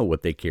you know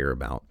what they care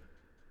about?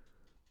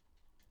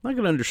 I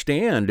can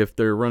understand if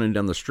they're running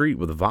down the street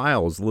with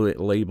vials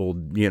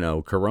labeled,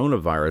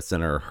 coronavirus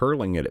and are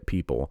hurling it at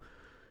people.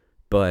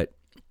 But,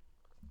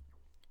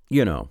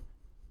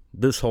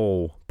 this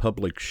whole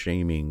public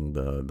shaming,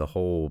 the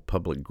whole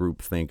public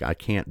group think, I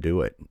can't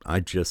do it.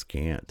 I just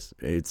can't.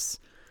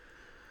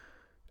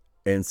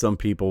 And some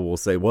people will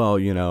say, well,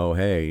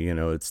 hey,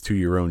 it's to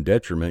your own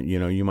detriment.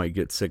 You might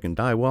get sick and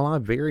die. Well, I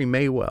very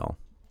may well.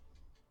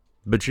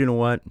 But you know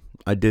what?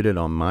 I did it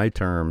on my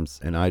terms,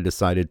 and I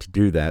decided to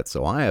do that,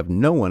 so I have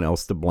no one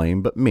else to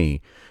blame but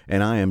me.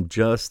 And I am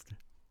just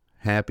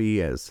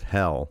happy as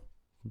hell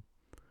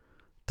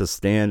to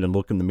stand and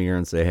look in the mirror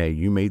and say, hey,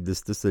 you made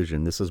this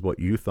decision. This is what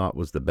you thought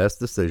was the best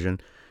decision.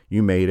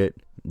 You made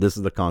it. This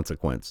is the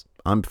consequence.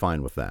 I'm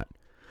fine with that.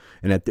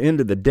 And at the end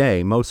of the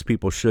day, most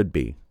people should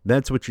be.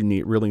 That's what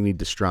you really need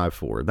to strive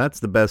for. That's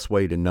the best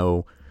way to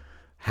know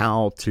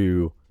how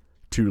to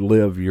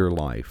live your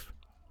life,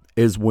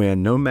 is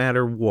when no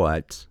matter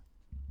what,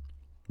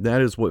 that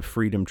is what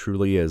freedom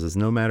truly is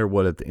no matter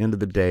what, at the end of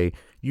the day,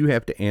 you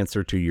have to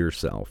answer to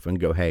yourself and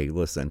go, hey,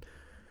 listen,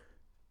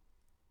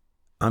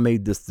 I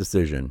made this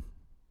decision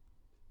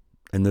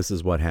and this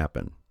is what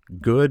happened.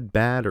 Good,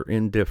 bad, or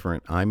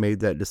indifferent, I made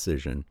that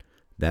decision.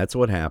 That's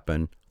what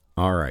happened.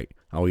 All right.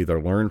 I'll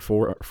either learn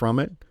from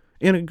it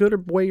in a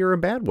good way or a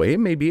bad way. It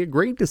may be a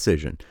great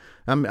decision.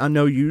 I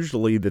know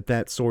usually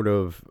that sort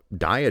of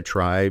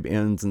diatribe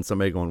ends in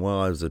somebody going,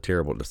 well, it was a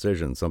terrible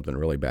decision. Something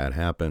really bad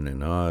happened, and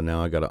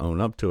now I got to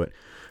own up to it.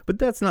 But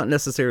that's not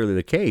necessarily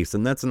the case,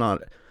 and that's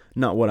not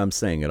what I'm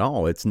saying at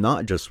all. It's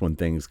not just when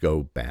things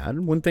go bad,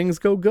 when things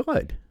go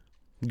good.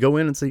 Go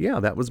in and say, yeah,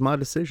 that was my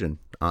decision.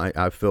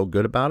 I feel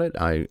good about it.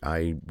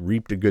 I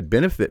reaped a good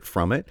benefit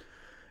from it,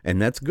 and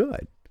that's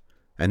good.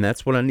 And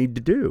that's what I need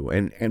to do.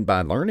 And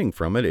by learning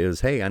from it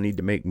is, hey, I need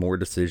to make more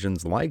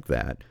decisions like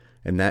that.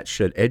 And that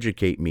should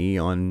educate me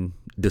on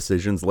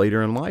decisions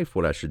later in life,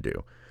 what I should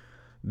do.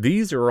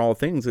 These are all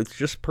things, it's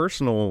just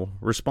personal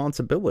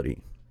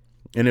responsibility.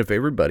 And if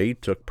everybody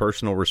took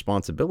personal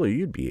responsibility,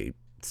 you'd be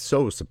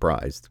so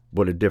surprised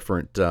what a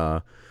different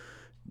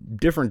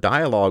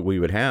dialogue we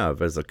would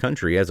have as a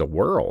country, as a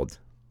world.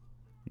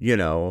 You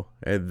know,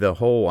 the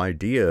whole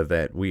idea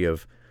that we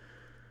have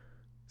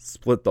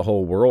split the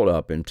whole world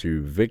up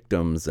into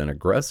victims and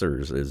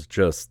aggressors is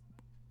just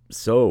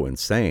so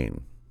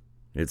insane.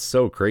 It's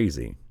so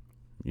crazy.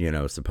 You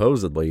know,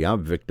 supposedly I've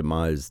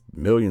victimized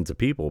millions of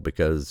people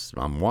because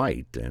I'm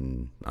white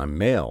and I'm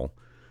male.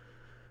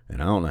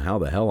 And I don't know how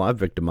the hell I've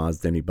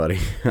victimized anybody.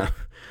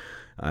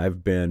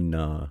 I've been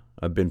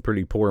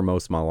pretty poor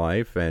most of my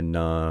life,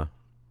 and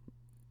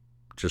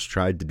just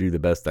tried to do the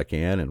best I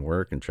can and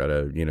work and try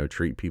to,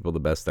 treat people the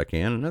best I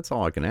can. And that's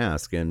all I can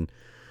ask. And,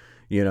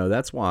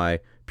 that's why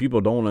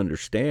people don't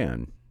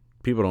understand.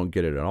 People don't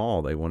get it at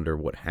all. They wonder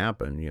what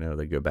happened.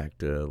 They go back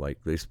to, like,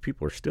 these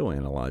people are still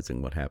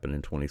analyzing what happened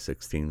in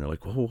 2016. They're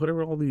like, well, what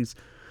are all these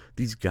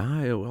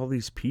guys, all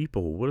these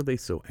people, what are they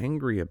so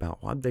angry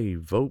about? Why'd they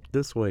vote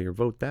this way or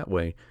vote that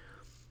way?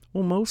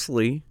 Well,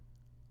 mostly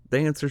the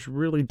answer's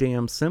really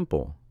damn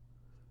simple.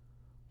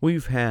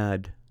 We've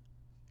had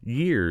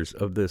years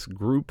of this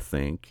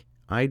groupthink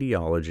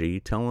ideology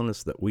telling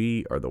us that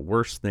we are the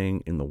worst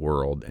thing in the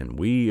world and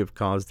we have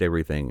caused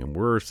everything and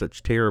we're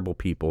such terrible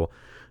people.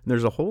 And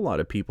there's a whole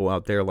lot of people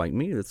out there like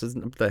me that says,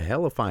 what the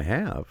hell if I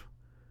have?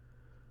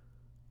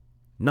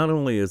 Not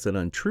only is it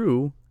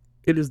untrue,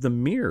 it is the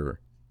mirror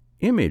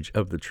image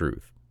of the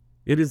truth.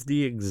 It is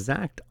the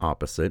exact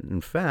opposite.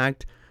 In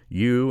fact,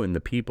 you and the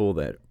people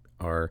that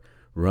are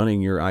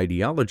running your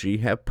ideology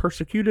have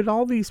persecuted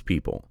all these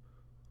people.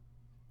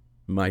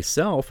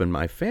 Myself and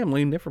my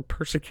family never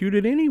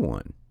persecuted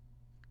anyone.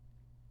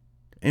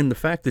 And the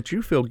fact that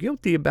you feel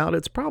guilty about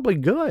it's probably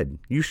good.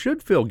 You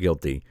should feel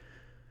guilty.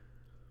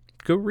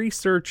 Go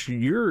research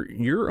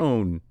your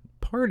own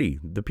party,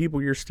 the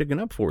people you're sticking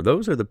up for.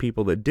 Those are the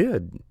people that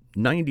did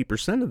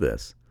 90% of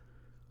this.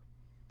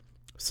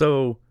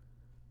 So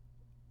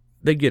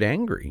they get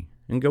angry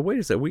and go, wait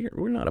a second,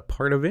 we're not a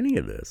part of any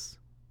of this.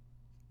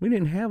 We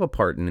didn't have a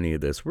part in any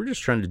of this. We're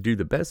just trying to do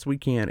the best we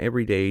can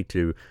every day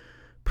to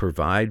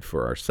provide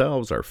for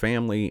ourselves, our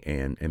family,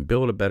 and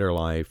build a better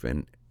life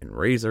and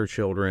raise our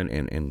children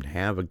and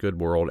have a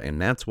good world.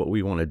 And that's what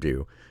we want to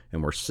do.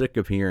 And we're sick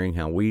of hearing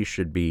how we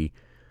should be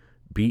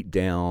beat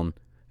down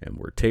and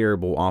we're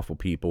terrible, awful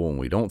people and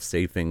we don't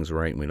say things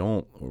right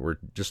and we're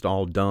just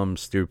all dumb,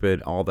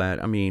 stupid, all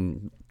that. I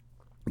mean,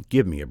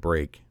 give me a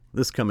break.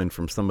 This coming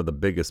from some of the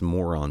biggest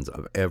morons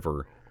I've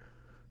ever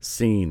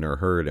seen or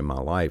heard in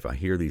my life. I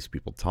hear these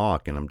people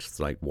talk and I'm just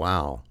like,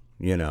 wow,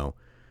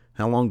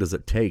 how long does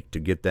it take to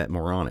get that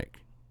moronic?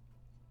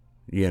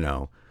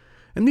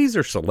 And these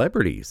are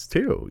celebrities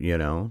too,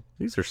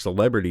 These are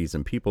celebrities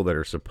and people that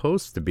are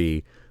supposed to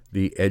be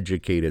the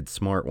educated,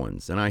 smart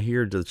ones. And I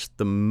hear just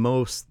the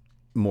most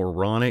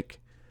moronic...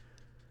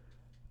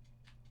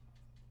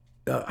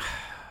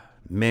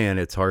 man,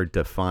 it's hard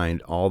to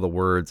find all the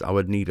words. I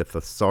would need a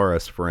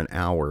thesaurus for an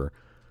hour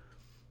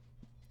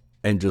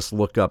and just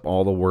look up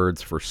all the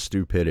words for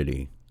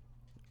stupidity.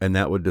 And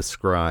that would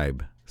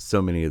describe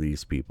so many of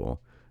these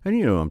people. And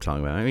you know what I'm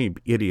talking about. I mean,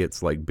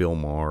 idiots like Bill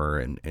Maher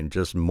and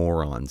just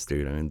morons,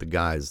 dude. I mean, the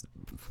guys,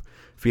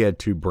 if he had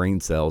two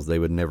brain cells, they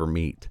would never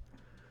meet.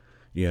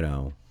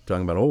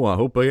 Talking about, I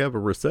hope they have a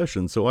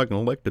recession so I can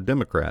elect a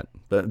Democrat.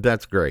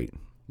 That's great.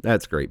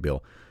 That's great,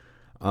 Bill.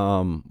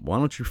 Why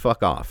don't you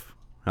fuck off?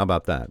 How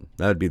about that?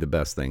 That'd be the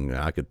best thing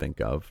that I could think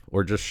of.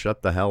 Or just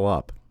shut the hell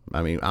up.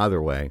 I mean,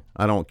 either way,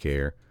 I don't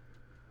care.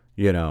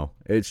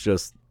 It's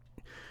just...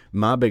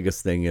 My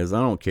biggest thing is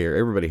I don't care.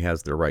 Everybody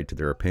has their right to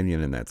their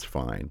opinion, and that's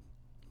fine.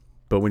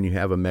 But when you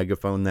have a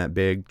megaphone that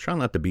big, try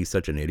not to be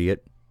such an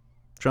idiot.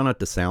 Try not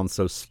to sound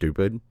so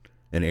stupid.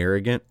 and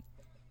arrogant,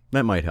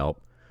 that might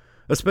help.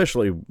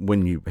 Especially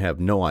when you have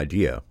no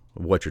idea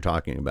what you're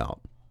talking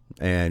about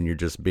and you're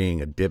just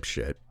being a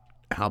dipshit.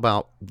 How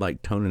about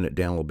like toning it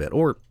down a little bit?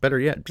 Or better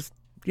yet, just,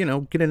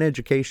 get an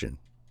education.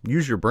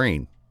 Use your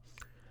brain.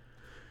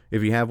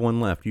 If you have one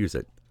left, use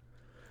it.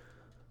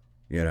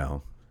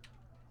 Well,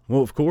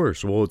 of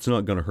course. Well, it's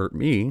not going to hurt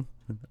me.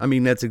 I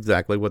mean, that's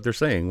exactly what they're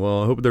saying.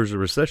 Well, I hope there's a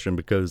recession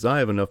because I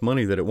have enough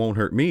money that it won't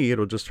hurt me.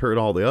 It'll just hurt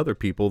all the other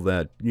people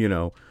that,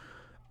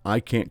 I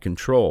can't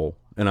control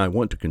and I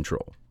want to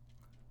control.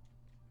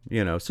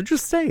 So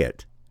just say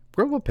it.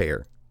 Grow a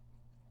pair.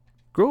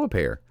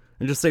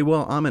 And just say,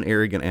 well, I'm an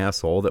arrogant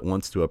asshole that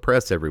wants to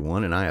oppress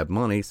everyone and I have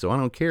money, so I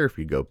don't care if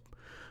you go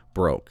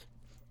broke.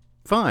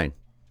 Fine.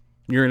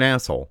 You're an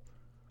asshole.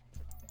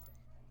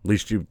 At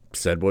least you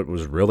said what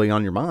was really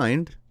on your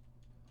mind.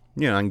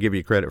 I can give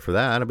you credit for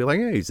that. I'd be like,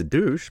 hey, he's a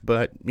douche,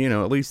 but,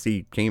 at least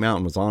he came out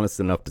and was honest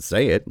enough to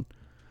say it.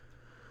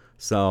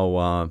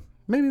 So,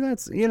 maybe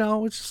that's,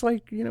 it's just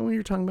like, when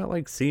you're talking about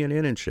like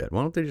CNN and shit,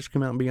 why don't they just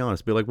come out and be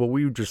honest? Be like, well,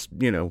 we just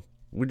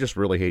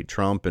really hate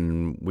Trump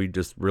and we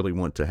just really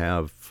want to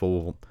have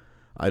full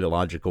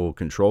ideological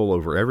control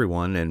over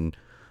everyone. And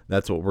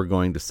that's what we're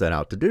going to set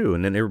out to do.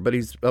 And then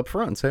everybody's up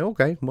front and say,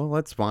 okay, well,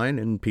 that's fine.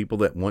 And people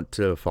that want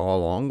to follow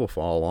along will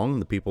follow along.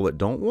 And the people that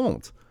don't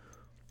won't.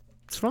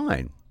 It's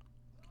fine.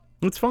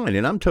 It's fine.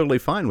 And I'm totally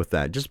fine with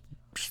that. Just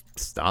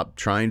stop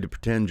trying to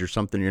pretend you're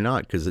something you're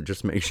not, because it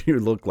just makes you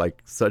look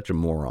like such a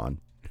moron.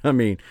 I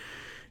mean,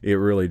 it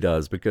really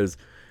does.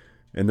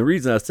 And the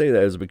reason I say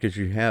that is because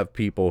you have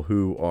people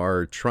who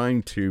are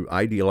trying to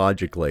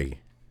ideologically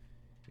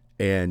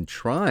and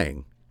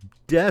trying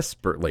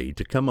desperately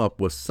to come up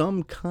with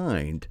some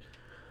kind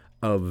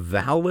of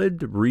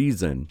valid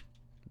reason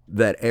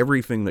that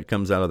everything that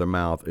comes out of their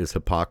mouth is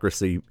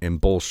hypocrisy and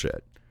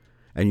bullshit.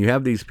 And you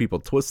have these people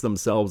twist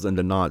themselves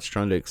into knots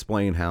trying to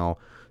explain how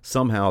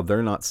somehow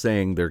they're not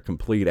saying they're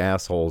complete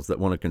assholes that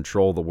want to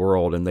control the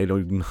world and they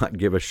do not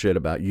give a shit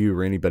about you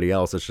or anybody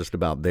else. It's just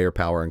about their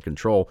power and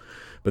control.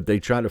 But they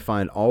try to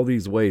find all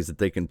these ways that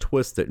they can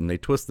twist it, and they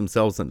twist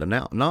themselves into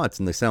knots,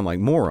 and they sound like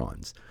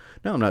morons.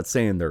 Now, I'm not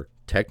saying they're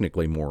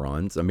technically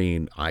morons. I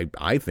mean,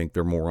 I think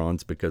they're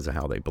morons because of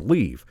how they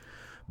believe.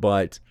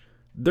 But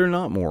they're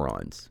not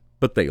morons.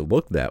 But they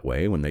look that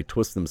way when they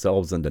twist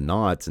themselves into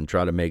knots and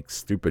try to make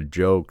stupid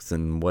jokes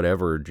and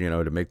whatever,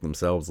 to make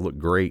themselves look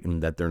great,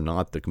 and that they're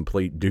not the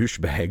complete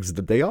douchebags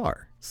that they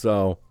are.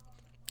 So,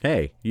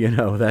 hey,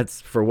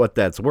 that's for what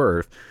that's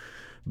worth.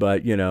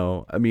 But,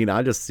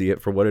 I just see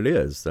it for what it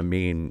is. I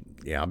mean,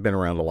 yeah, I've been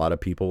around a lot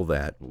of people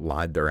that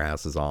lied their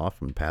asses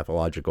off and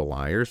pathological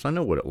liars. I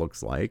know what it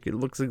looks like. It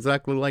looks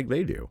exactly like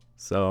they do.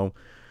 So,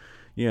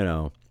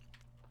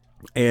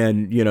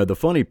 And, the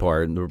funny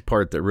part, and the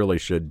part that really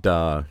should,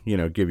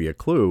 give you a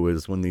clue,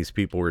 is when these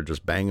people were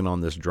just banging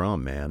on this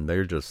drum, man.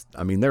 They're just,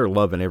 they're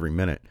loving every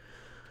minute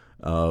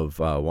of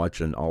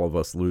watching all of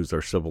us lose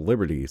our civil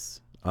liberties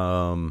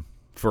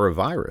for a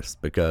virus,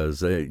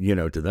 because,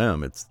 to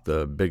them, it's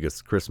the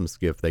biggest Christmas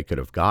gift they could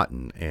have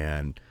gotten.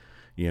 And,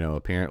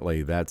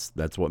 apparently that's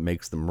what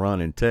makes them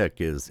run and tick,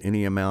 is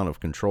any amount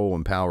of control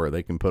and power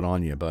they can put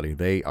on you, buddy.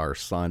 They are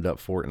signed up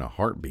for it in a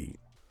heartbeat.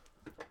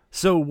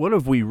 So what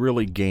have we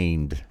really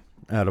gained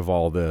out of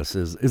all this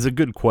is a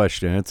good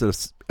question. It's an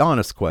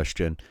honest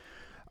question.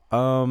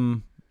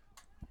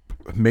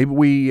 Maybe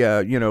we,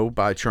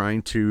 by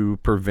trying to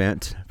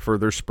prevent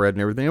further spread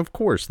and everything, of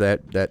course,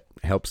 that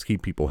helps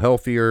keep people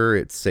healthier.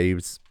 It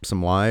saves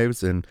some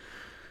lives. And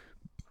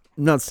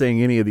I'm not saying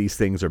any of these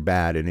things are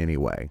bad in any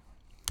way.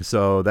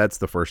 So that's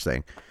the first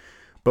thing.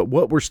 But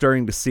what we're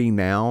starting to see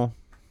now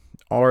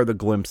are the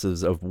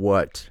glimpses of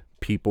what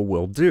people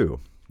will do.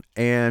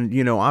 And,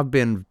 I've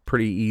been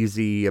pretty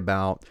easy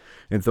about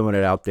and throwing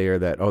it out there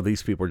that, oh,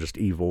 these people are just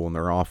evil and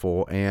they're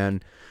awful.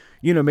 And,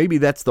 maybe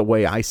that's the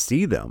way I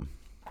see them.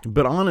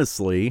 But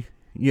honestly,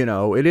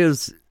 it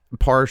is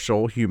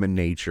partial human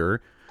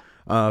nature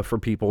for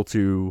people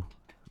to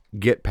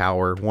get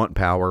power, want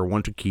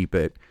to keep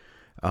it,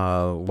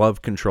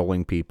 love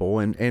controlling people.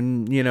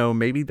 And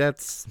maybe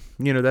that's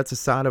a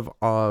side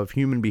of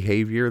human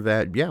behavior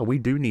that, yeah, we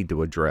do need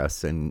to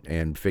address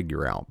and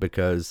figure out,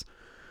 because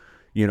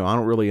I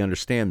don't really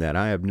understand that.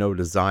 I have no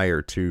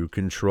desire to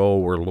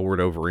control or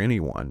lord over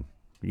anyone.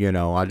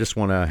 I just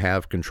want to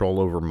have control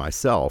over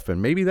myself.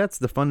 And maybe that's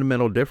the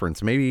fundamental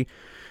difference. Maybe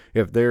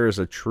if there is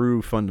a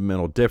true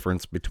fundamental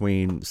difference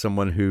between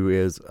someone who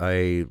is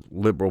a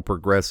liberal,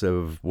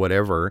 progressive,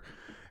 whatever,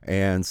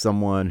 and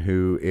someone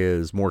who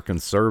is more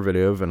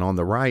conservative and on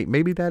the right,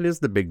 maybe that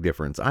is the big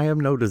difference. I have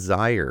no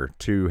desire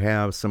to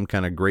have some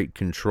kind of great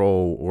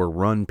control or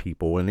run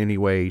people in any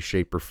way,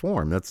 shape, or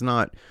form. That's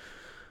not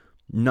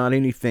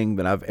anything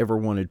that I've ever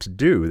wanted to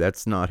do.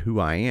 That's not who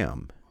I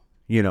am.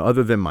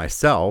 Other than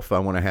myself, I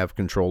want to have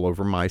control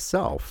over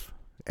myself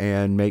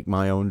and make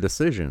my own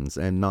decisions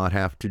and not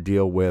have to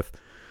deal with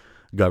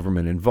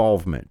government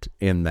involvement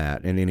in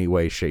that in any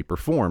way, shape, or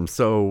form.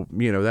 So,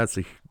 that's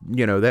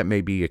that may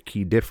be a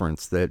key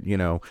difference that,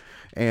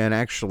 and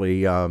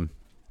actually,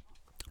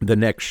 the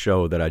next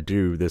show that I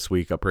do this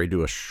week, I'll probably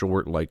do a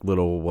short, like,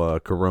 little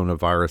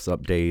coronavirus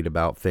update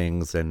about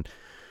things, and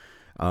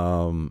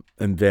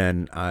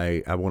then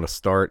I want to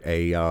start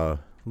a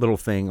little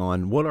thing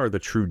on what are the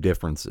true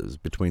differences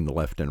between the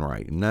left and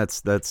right, and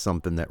that's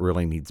something that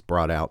really needs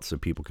brought out so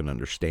people can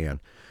understand.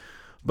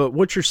 But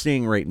what you're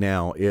seeing right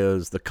now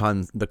is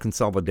the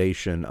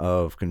consolidation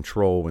of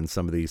control in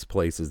some of these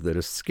places that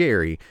is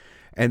scary,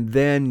 and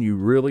then you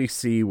really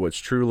see what's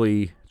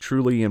truly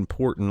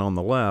important on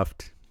the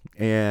left,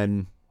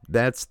 and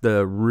that's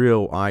the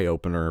real eye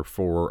opener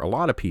for a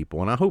lot of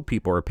people. And I hope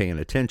people are paying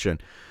attention.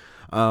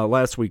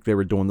 Last week they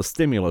were doing the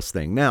stimulus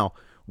thing. Now,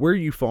 where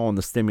you fall in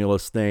the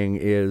stimulus thing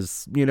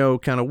is,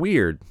 kind of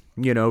weird.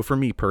 For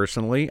me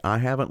personally, I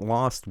haven't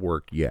lost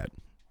work yet.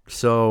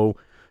 So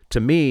to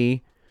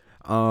me,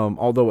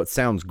 although it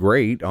sounds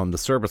great on the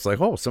surface, like,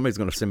 oh, somebody's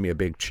going to send me a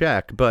big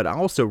check, but I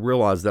also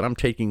realize that I'm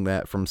taking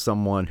that from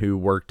someone who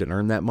worked and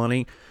earned that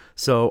money.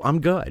 So I'm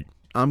good.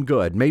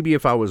 Maybe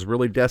if I was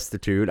really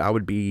destitute, I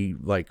would be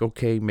like,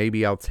 okay,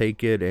 maybe I'll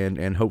take it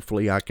and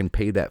hopefully I can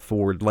pay that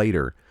forward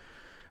later.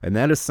 And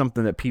that is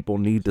something that people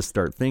need to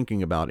start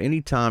thinking about.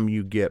 Anytime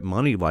you get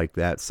money like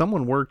that,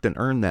 someone worked and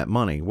earned that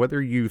money.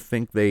 Whether you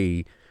think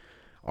they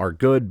are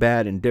good,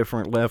 bad,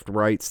 indifferent, left,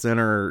 right,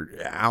 center,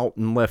 out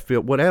and left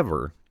field,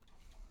 whatever,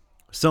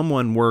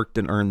 someone worked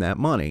and earned that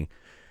money.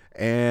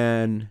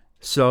 And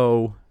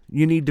so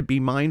you need to be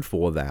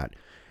mindful of that.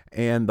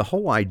 And the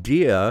whole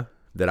idea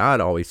that I'd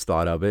always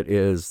thought of it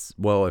is,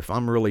 well, if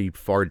I'm really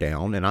far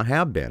down, and I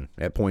have been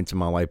at points in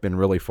my life, been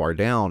really far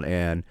down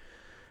and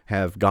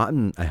have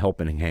gotten a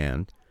helping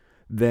hand,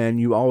 then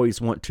you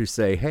always want to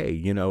say, hey,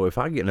 if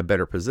I get in a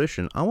better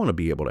position, I want to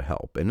be able to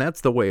help. And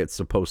that's the way it's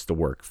supposed to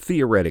work,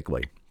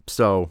 theoretically.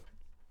 So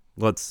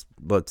let's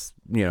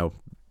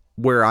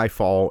where I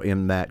fall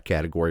in that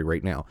category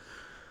right now.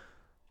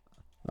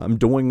 I'm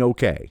doing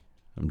okay.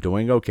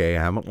 I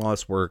haven't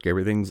lost work.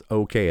 Everything's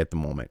okay at the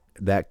moment.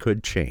 That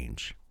could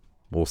change.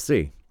 We'll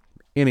see.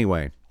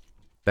 Anyway,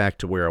 back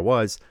to where I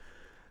was.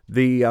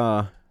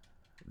 The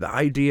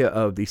idea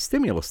of the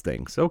stimulus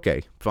things.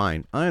 Okay,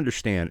 fine. I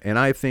understand. And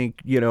I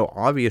think,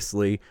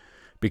 obviously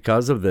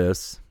because of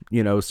this,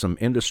 some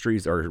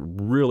industries are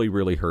really,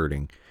 really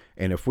hurting.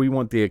 And if we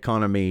want the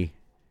economy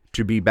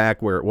to be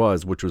back where it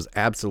was, which was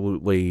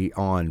absolutely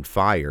on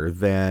fire,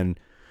 then,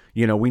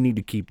 we need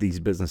to keep these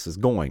businesses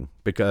going.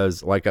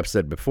 Because like I've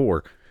said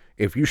before,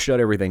 if you shut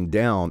everything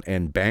down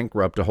and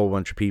bankrupt a whole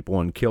bunch of people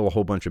and kill a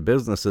whole bunch of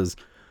businesses,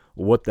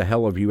 what the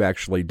hell have you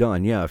actually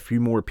done? Yeah, a few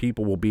more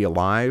people will be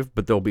alive,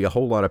 but there'll be a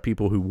whole lot of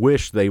people who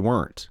wish they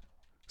weren't.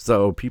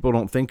 So people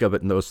don't think of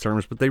it in those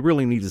terms, but they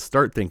really need to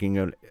start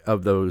thinking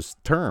of those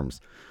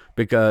terms.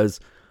 Because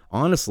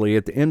honestly,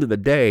 at the end of the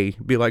day,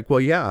 be like,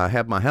 well, yeah, I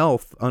have my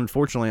health.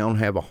 Unfortunately, I don't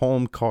have a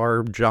home,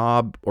 car,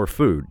 job, or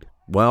food.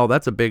 Well,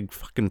 that's a big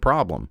fucking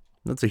problem.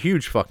 That's a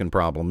huge fucking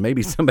problem.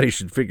 Maybe somebody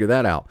should figure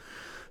that out.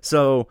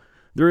 So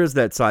there is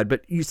that side,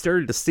 but you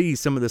started to see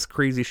some of this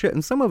crazy shit,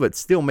 and some of it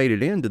still made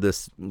it into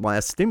this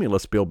last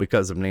stimulus bill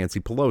because of Nancy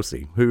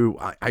Pelosi, who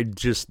I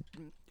just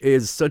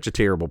is such a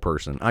terrible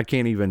person. I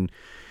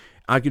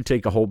could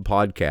take a whole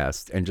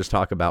podcast and just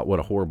talk about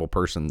what a horrible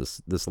person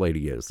this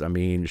lady is. I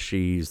mean,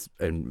 she's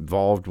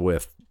involved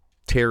with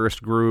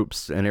terrorist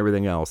groups and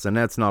everything else, and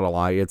that's not a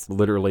lie. It's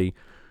literally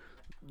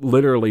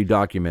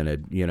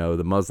documented,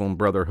 the Muslim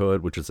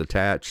Brotherhood, which is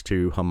attached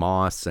to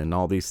Hamas and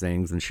all these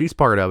things, and she's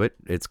part of it.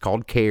 It's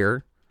called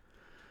CARE.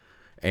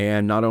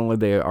 And not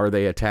only are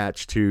they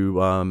attached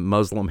to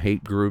Muslim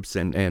hate groups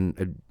and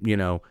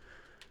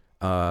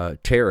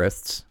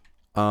terrorists,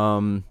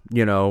 and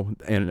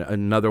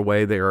another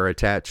way they are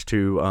attached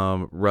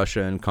to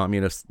Russia and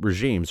communist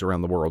regimes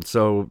around the world.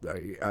 So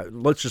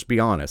let's just be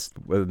honest,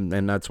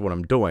 and that's what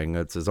I'm doing.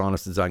 It's as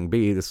honest as I can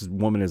be. This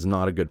woman is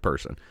not a good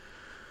person.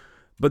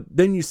 But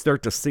then you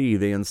start to see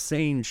the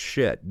insane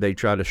shit they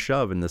try to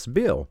shove in this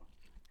bill.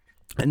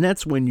 And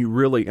that's when you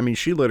really,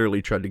 she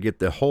literally tried to get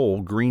the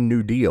whole Green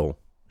New Deal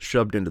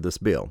shoved into this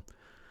bill.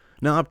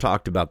 Now, I've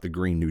talked about the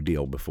Green New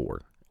Deal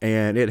before,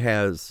 and it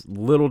has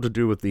little to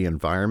do with the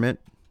environment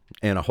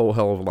and a whole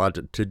hell of a lot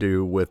to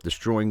do with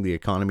destroying the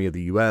economy of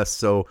the U.S.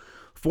 So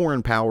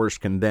foreign powers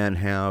can then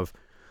have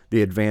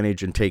the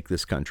advantage and take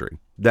this country.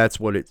 That's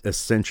what it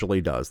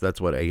essentially does.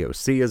 That's what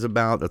AOC is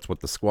about. That's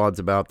what the squad's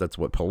about. That's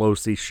what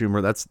Pelosi,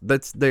 Schumer,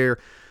 that's their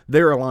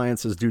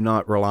alliances do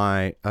not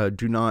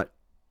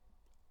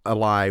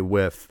ally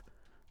with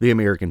the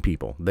American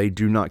people. They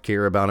do not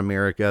care about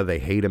America. They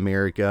hate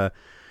America.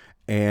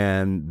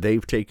 And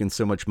they've taken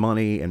so much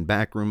money and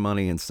backroom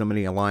money and so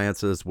many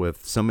alliances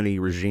with so many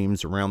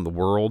regimes around the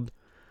world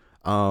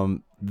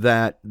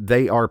that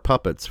they are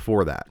puppets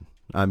for that.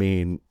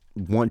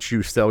 Once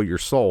you sell your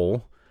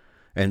soul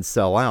and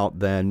sell out,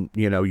 then,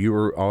 you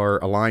are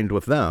aligned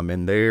with them,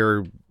 and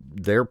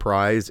their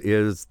prize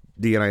is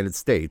the United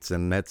States.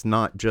 And that's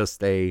not just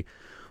they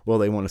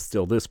want to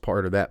steal this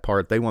part or that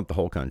part. They want the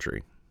whole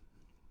country.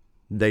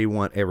 They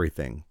want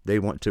everything. They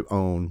want to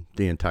own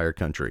the entire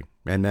country.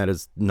 And that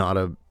is not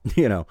a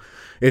You know,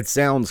 it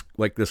sounds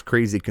like this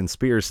crazy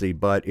conspiracy,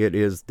 but it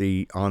is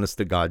the honest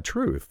to God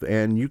truth.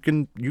 And you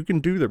can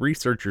do the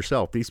research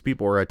yourself. These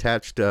people are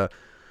attached to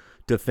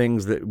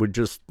things that would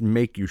just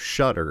make you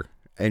shudder,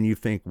 and you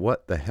think,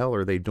 what the hell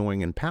are they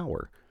doing in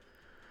power?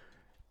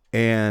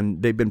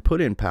 And they've been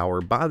put in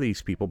power by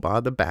these people, by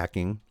the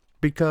backing,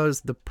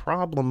 because the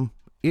problem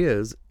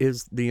is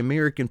the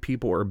American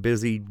people are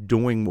busy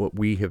doing what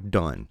we have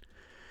done.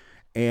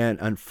 And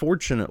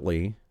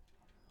unfortunately,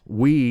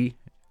 we,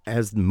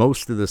 as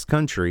most of this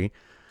country,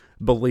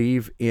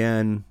 believe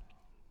in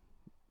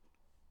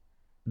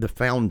the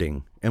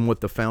founding and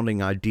what the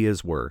founding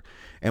ideas were.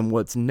 And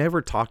what's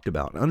never talked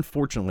about,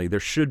 unfortunately, there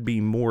should be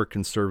more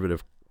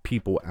conservative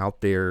people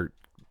out there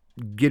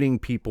getting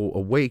people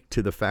awake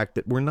to the fact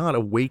that we're not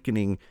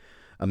awakening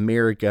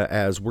America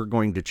as we're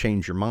going to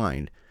change your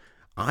mind.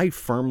 I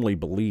firmly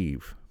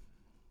believe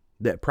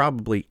that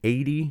probably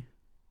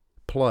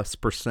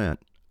 80+%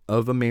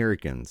 of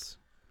Americans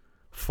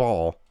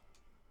fall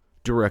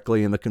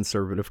directly in the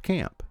conservative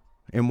camp.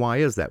 And why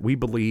is that? We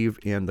believe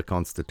in the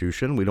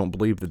Constitution. We don't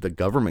believe that the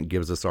government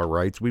gives us our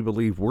rights. We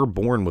believe we're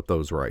born with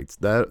those rights.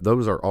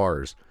 Those are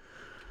ours.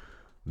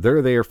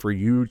 They're there for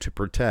you to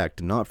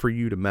protect, not for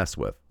you to mess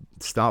with.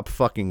 Stop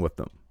fucking with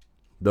them.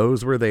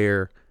 Those were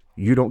there.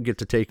 You don't get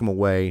to take them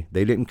away.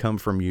 They didn't come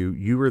from you.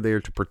 You were there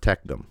to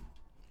protect them.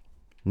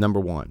 Number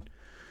one.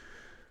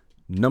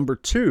 Number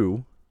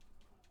two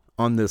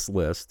on this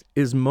list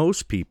is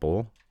most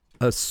people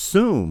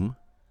assume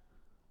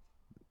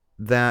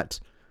that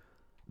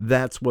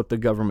that's what the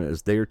government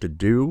is there to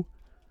do,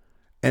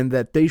 and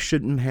that they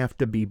shouldn't have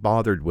to be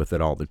bothered with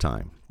it all the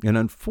time. And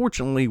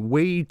unfortunately,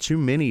 way too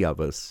many of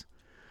us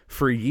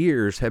for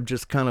years have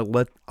just kind of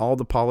let all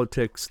the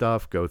politics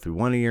stuff go through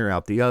one ear,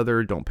 out the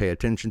other, don't pay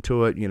attention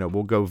to it.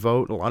 We'll go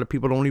vote. A lot of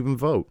people don't even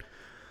vote,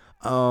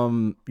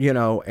 and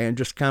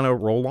just kind of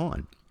roll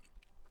on.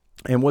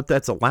 And what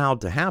that's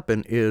allowed to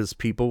happen is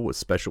people with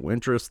special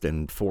interest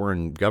in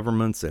foreign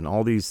governments and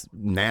all these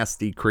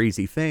nasty,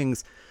 crazy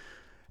things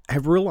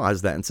have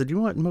realized that and said, you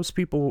know what, most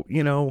people,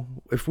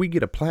 if we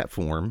get a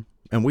platform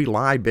and we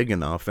lie big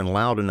enough and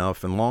loud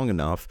enough and long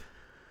enough,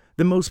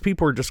 then most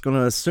people are just going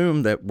to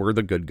assume that we're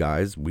the good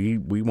guys. We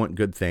want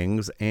good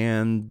things,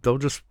 and they'll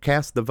just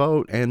cast the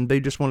vote, and they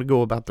just want to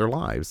go about their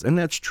lives. And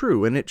that's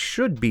true, and it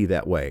should be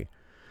that way.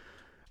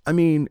 I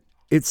mean,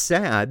 it's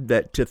sad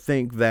that to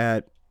think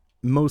that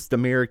most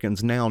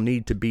Americans now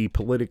need to be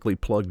politically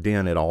plugged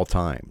in at all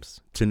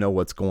times to know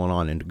what's going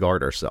on and to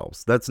guard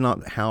ourselves. That's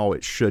not how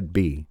it should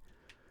be.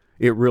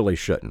 It really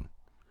shouldn't.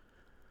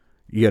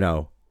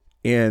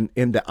 In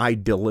the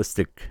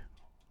idealistic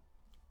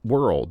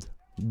world,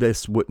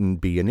 this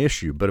wouldn't be an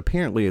issue, but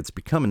apparently it's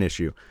become an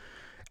issue.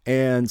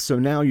 And so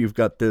now you've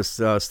got this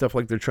stuff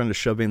like they're trying to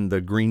shove in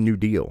the Green New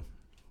Deal,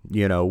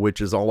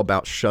 which is all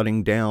about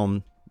shutting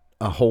down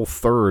a whole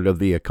third of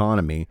the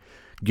economy,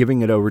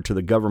 giving it over to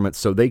the government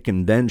so they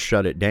can then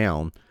shut it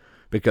down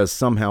because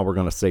somehow we're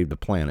going to save the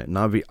planet. And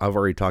I've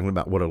already talked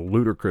about what a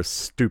ludicrous,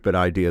 stupid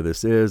idea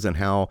this is and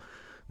how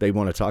they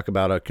want to talk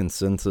about a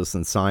consensus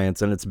in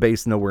science, and it's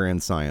based nowhere in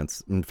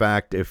science. In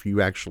fact, if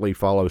you actually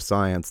follow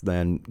science,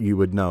 then you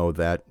would know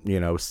that,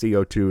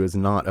 CO2 is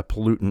not a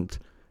pollutant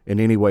in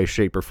any way,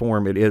 shape, or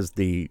form. It is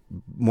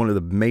one of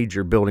the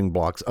major building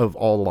blocks of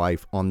all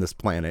life on this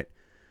planet.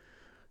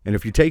 And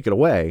if you take it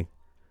away,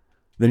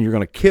 then you're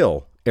going to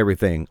kill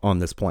everything on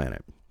this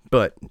planet.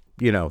 But,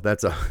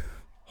 that's a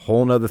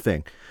whole nother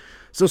thing.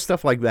 So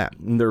stuff like that.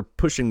 And they're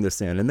pushing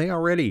this in. And they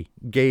already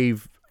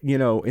gave,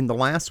 in the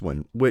last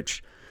one,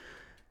 which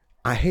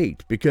I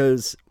hate,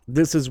 because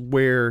this is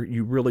where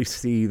you really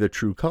see the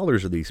true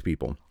colors of these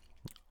people.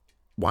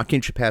 Why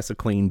can't you pass a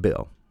clean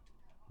bill?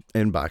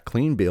 And by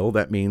clean bill,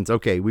 that means,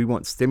 okay, we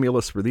want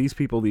stimulus for these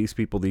people, these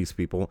people, these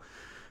people.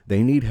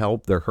 They need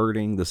help. They're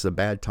hurting. This is a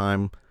bad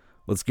time.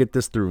 Let's get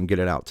this through and get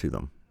it out to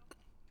them.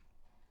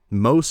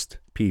 Most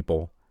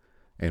people,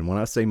 and when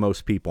I say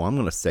most people, I'm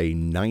going to say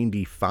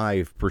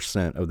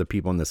 95% of the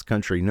people in this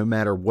country, no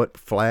matter what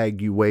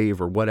flag you wave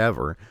or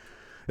whatever,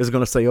 is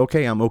going to say,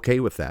 okay, I'm okay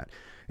with that.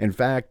 In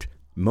fact,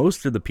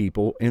 most of the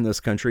people in this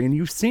country, and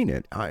you've seen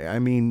it. I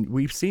mean,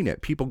 we've seen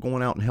it. People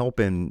going out and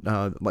helping,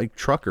 like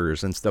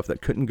truckers and stuff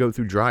that couldn't go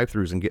through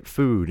drive-thrus and get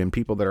food, and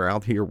people that are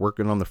out here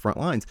working on the front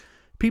lines.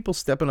 People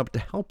stepping up to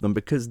help them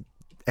because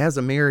as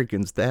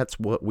Americans, that's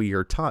what we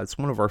are taught. It's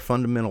one of our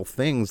fundamental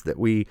things that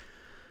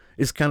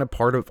is kind of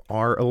part of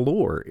our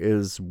allure,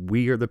 is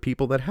we are the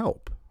people that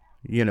help.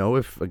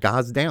 If a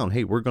guy's down,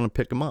 hey, we're going to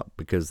pick him up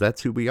because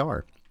that's who we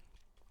are.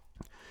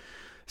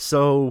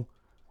 So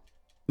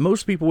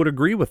most people would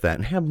agree with that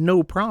and have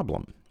no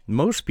problem.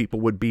 Most people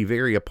would be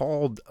very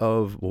appalled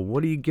of, well,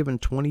 what are you giving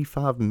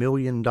 $25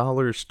 million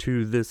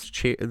to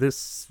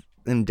this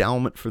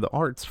endowment for the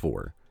arts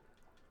for?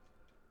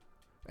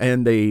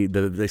 And they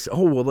say,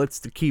 oh, well, let's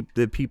to keep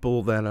the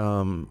people that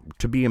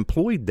to be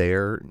employed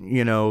there,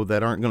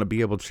 that aren't going to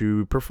be able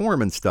to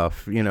perform and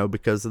stuff,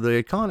 because of the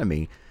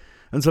economy.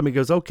 And somebody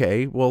goes,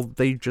 okay, well,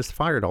 they just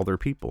fired all their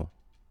people.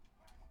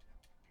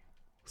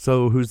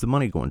 So who's the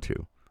money going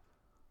to?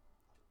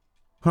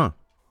 Huh.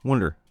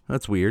 Wonder.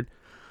 That's weird.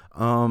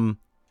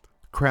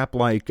 Crap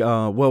like,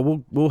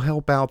 we'll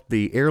help out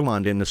the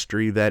airline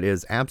industry that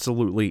is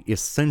absolutely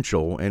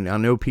essential. And I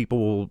know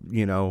people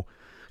will,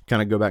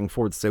 kind of go back and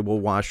forth and say, well,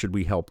 why should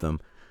we help them?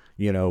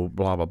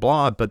 Blah, blah,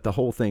 blah. But the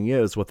whole thing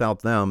is,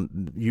 without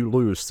them, you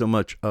lose so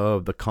much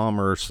of the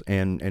commerce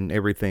and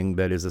everything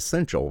that is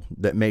essential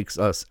that makes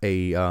us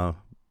a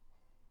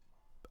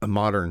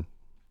modern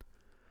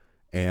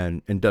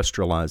and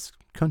industrialized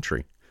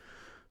country.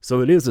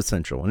 So it is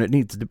essential and it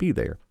needs to be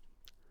there.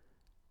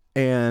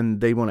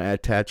 And they want to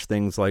attach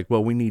things like,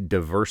 well, we need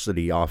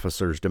diversity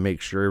officers to make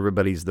sure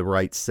everybody's the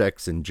right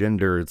sex and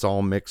gender. It's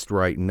all mixed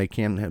right. And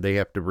they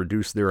have to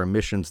reduce their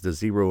emissions to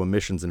 0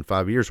 emissions in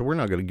 5 years. So we're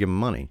not going to give them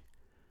money.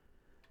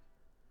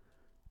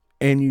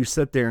 And you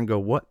sit there and go,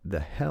 what the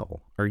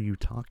hell are you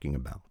talking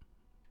about?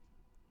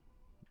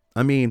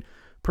 I mean,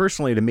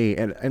 personally to me,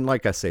 and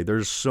like I say,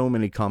 there's so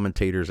many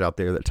commentators out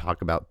there that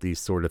talk about these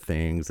sort of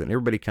things, and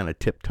everybody kind of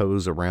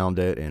tiptoes around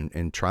it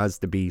and tries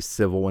to be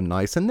civil and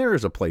nice, and there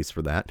is a place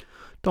for that.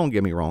 Don't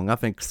get me wrong. I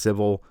think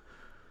civil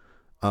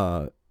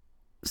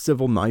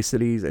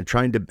niceties and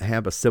trying to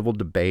have a civil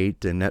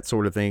debate and that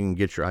sort of thing and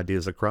get your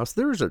ideas across,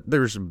 there's a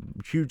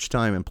huge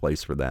time and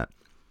place for that.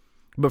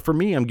 But for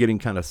me, I'm getting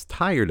kind of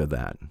tired of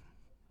that.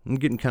 I'm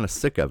getting kind of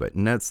sick of it,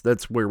 and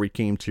that's where we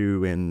came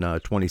to in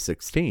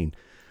 2016.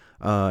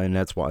 And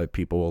that's why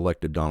people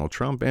elected Donald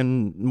Trump,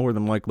 and more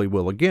than likely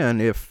will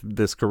again if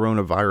this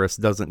coronavirus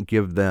doesn't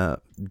give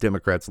the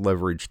Democrats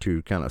leverage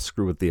to kind of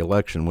screw with the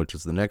election, which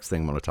is the next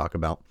thing I'm going to talk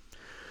about.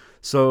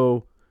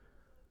 So,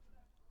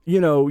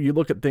 you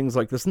look at things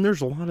like this, and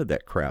there's a lot of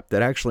that crap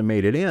that actually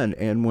made it in.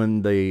 And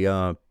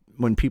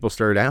when people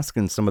started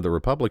asking some of the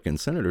Republican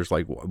senators,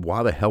 like,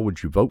 why the hell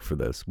would you vote for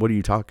this? What are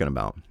you talking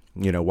about?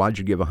 Why'd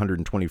you give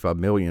 $125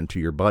 million to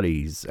your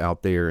buddies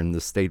out there in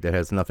the state that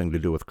has nothing to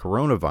do with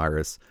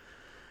coronavirus?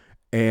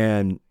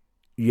 And,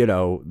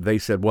 they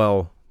said,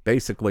 well,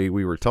 basically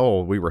we were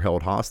told, we were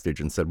held hostage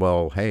and said,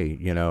 well, hey,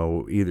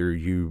 either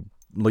you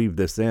leave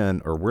this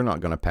in or we're not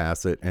going to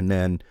pass it. And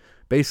then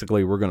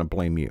basically we're going to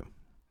blame you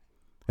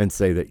and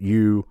say that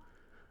you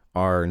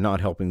are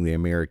not helping the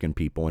American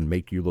people and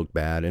make you look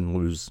bad and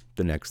lose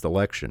the next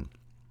election.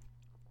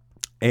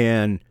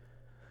 And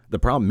the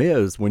problem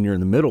is when you're in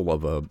the middle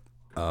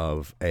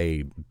of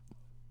a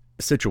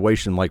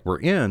situation like we're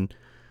in,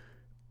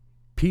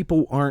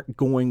 people aren't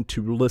going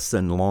to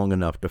listen long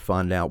enough to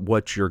find out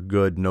what's your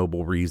good,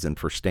 noble reason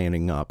for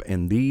standing up.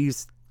 And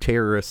these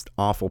terrorist,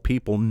 awful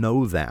people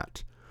know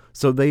that.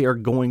 So they are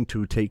going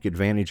to take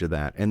advantage of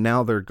that. And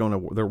now they're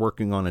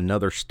working on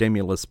another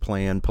stimulus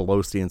plan.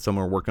 Pelosi and some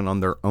are working on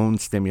their own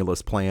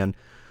stimulus plan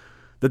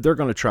that they're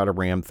going to try to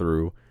ram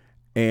through.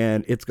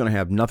 And it's going to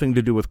have nothing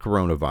to do with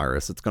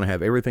coronavirus. It's going to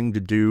have everything to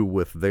do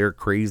with their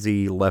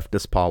crazy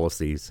leftist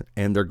policies.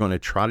 And they're going to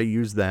try to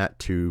use that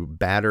to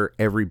batter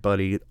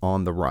everybody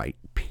on the right,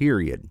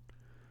 period.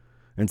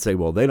 And say,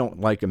 well, they don't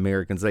like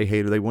Americans. They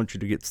hate it. They want you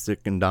to get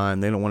sick and die,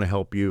 and they don't want to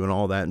help you and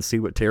all that. And see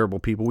what terrible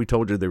people. We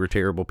told you they were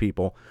terrible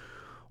people.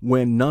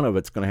 When none of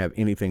it's going to have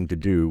anything to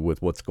do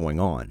with what's going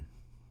on.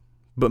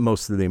 But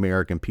most of the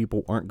American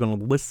people aren't going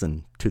to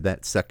listen to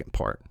that second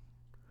part.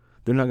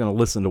 They're not going to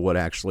listen to what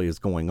actually is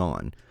going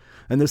on.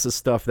 And this is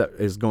stuff that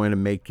is going to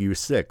make you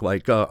sick,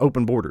 like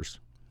open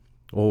borders.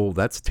 Oh,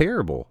 that's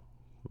terrible.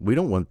 We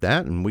don't want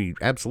that, and we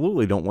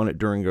absolutely don't want it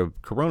during a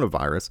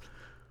coronavirus.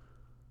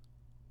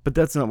 But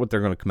that's not what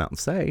they're going to come out and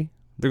say.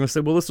 They're going to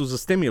say, well, this was a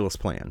stimulus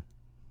plan.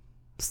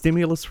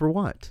 Stimulus for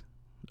what?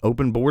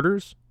 Open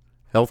borders?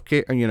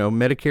 Healthcare,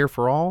 Medicare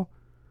for all?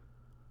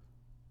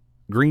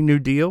 Green New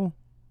Deal?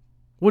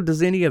 What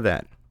does any of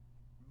that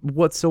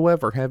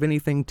whatsoever have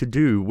anything to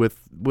do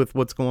with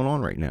what's going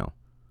on right now?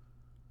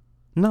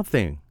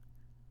 Nothing.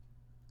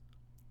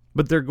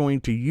 But they're going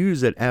to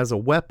use it as a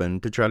weapon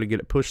to try to get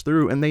it pushed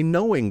through, and they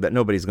knowing that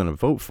nobody's going to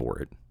vote for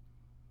it.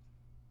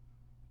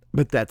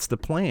 But that's the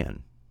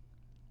plan.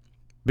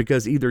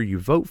 Because either you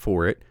vote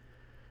for it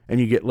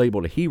and you get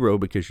labeled a hero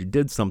because you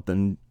did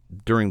something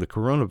during the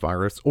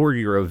coronavirus, or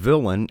you're a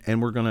villain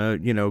and we're going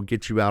to,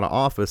 get you out of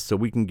office so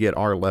we can get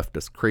our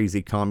leftist,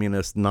 crazy,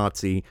 communist,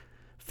 Nazi,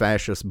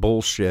 fascist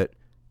bullshit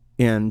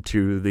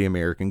into the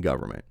American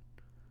government.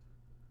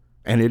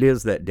 And it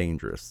is that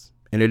dangerous,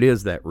 and it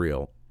is that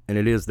real, and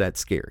it is that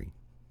scary.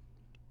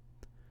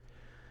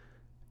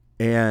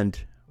 And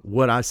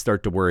what I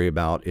start to worry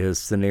about is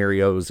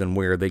scenarios and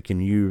where they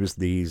can use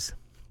these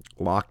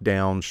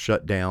lockdowns,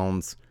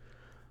 shutdowns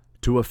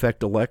to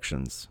affect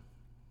elections,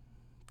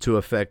 to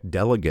affect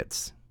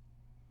delegates,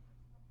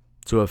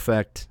 to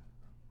affect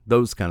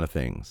those kind of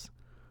things.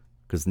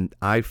 Because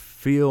I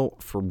feel,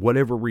 for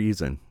whatever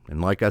reason,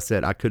 and like I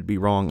said, I could be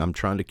wrong. I'm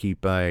trying to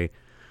keep my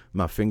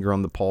finger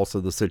on the pulse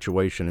of the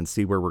situation and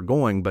see where we're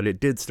going. But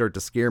it did start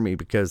to scare me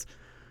because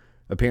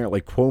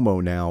apparently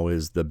Cuomo now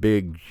is the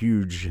big,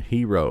 huge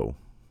hero.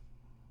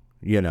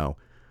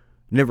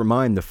 Never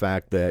mind the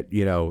fact that,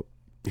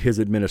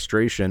 his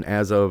administration,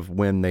 as of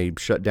when they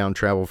shut down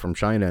travel from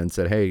China and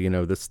said, hey,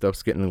 this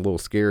stuff's getting a little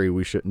scary.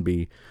 We shouldn't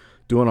be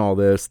doing all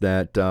this,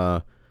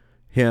 that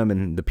him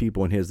and the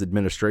people in his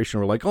administration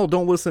were like, oh,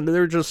 don't listen to,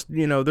 they're just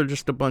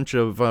a bunch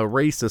of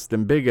racists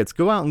and bigots.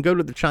 Go out and go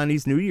to the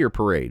Chinese New Year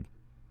parade.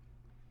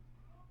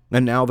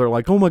 And now they're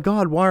like, oh my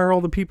God, why are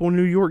all the people in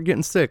New York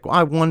getting sick? Well,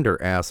 I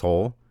wonder,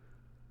 asshole.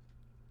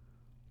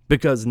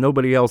 Because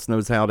nobody else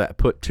knows how to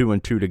put two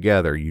and two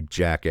together, you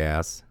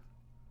jackass.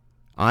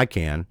 I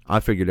can. I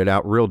figured it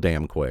out real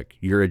damn quick.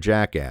 You're a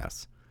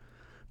jackass.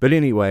 But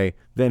anyway,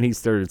 then he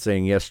started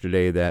saying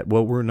yesterday that,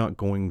 well, we're not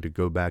going to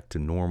go back to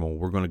normal.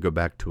 We're going to go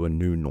back to a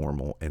new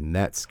normal. And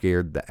that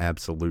scared the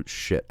absolute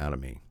shit out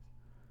of me.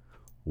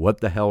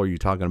 What the hell are you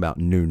talking about,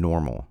 new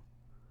normal?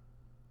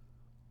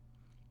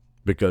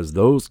 Because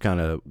those kind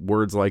of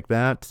words like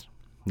that,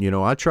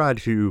 I try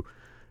to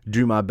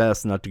do my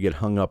best not to get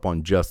hung up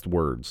on just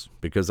words.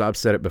 Because I've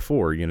said it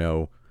before,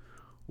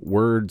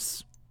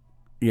 words,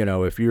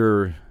 if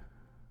your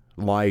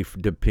life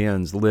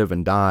depends, live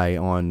and die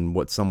on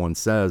what someone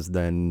says,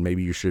 then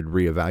maybe you should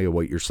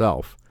reevaluate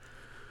yourself.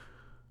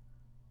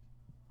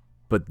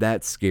 But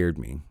that scared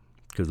me.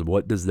 Because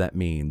what does that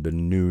mean? The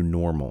new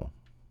normal.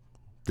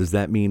 Does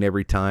that mean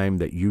every time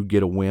that you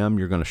get a whim,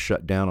 you're going to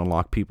shut down and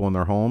lock people in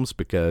their homes?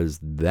 Because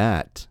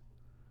that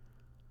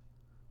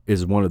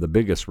is one of the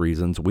biggest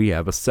reasons we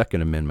have a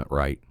Second Amendment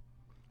right.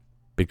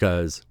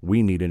 Because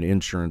we need an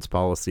insurance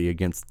policy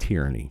against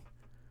tyranny.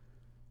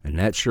 And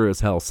that sure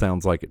as hell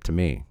sounds like it to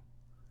me.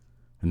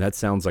 And that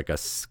sounds like a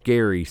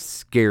scary,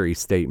 scary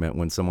statement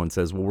when someone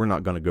says, well, we're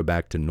not going to go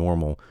back to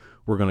normal.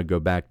 We're going to go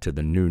back to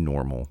the new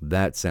normal.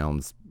 That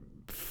sounds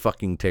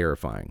fucking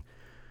terrifying.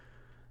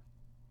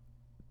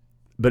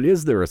 But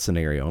is there a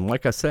scenario? And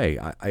like I say,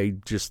 I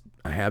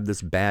have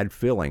this bad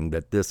feeling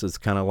that this is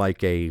kind of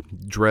like a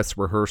dress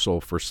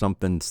rehearsal for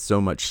something so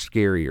much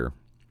scarier.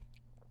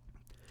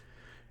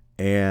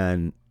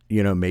 And,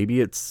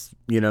 maybe it's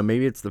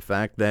the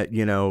fact that,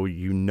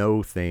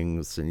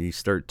 things and you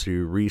start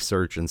to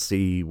research and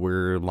see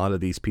where a lot of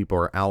these people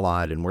are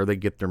allied and where they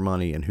get their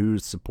money and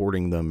who's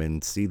supporting them,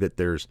 and see that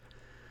there's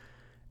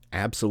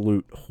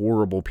absolute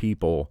horrible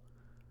people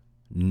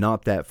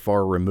not that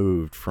far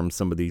removed from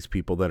some of these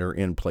people that are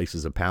in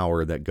places of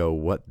power that go,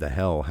 what the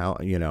hell? How,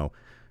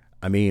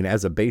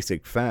 as a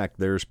basic fact,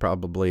 there's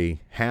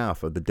probably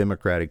half of the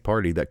Democratic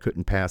Party that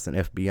couldn't pass an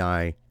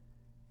FBI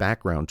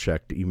background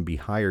check to even be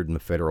hired in the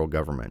federal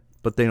government.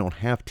 But they don't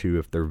have to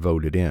if they're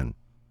voted in.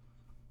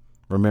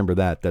 Remember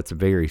that. That's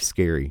very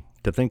scary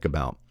to think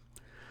about.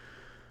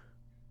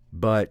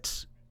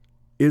 But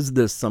is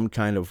this some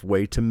kind of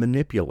way to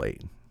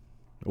manipulate?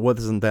 It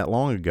wasn't that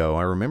long ago.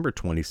 I remember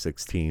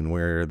 2016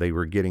 where they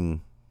were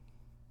getting,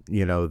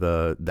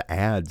 the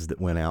ads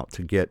that went out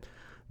to get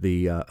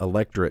the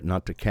electorate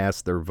not to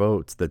cast their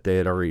votes that they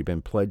had already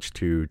been pledged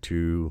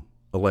to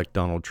elect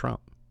Donald Trump,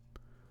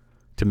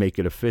 to make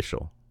it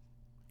official,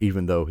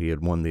 even though he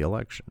had won the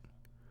election.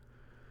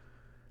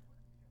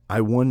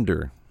 I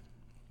wonder,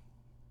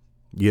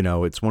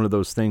 it's one of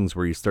those things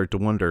where you start to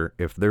wonder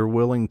if they're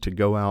willing to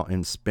go out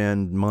and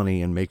spend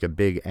money and make a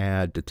big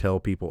ad to tell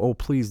people, oh,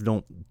 please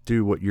don't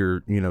do what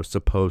you're,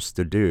 supposed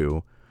to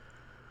do.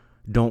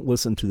 Don't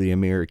listen to the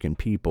American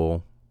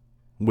people,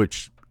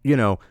 which,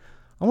 I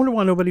wonder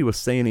why nobody was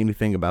saying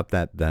anything about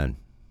that then.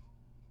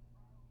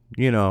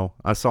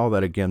 I saw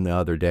that again the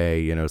other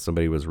day,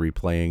 somebody was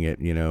replaying it,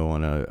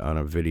 on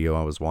a video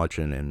I was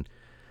watching, and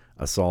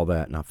I saw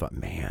that and I thought,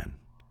 man,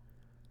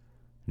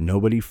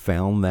 nobody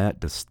found that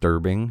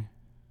disturbing.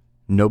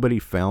 Nobody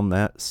found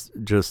that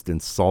just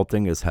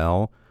insulting as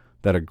hell,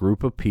 that a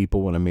group of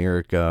people in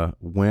America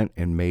went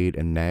and made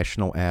a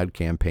national ad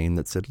campaign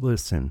that said,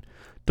 listen,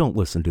 don't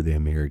listen to the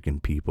American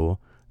people.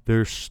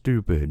 They're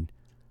stupid.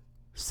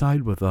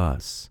 Side with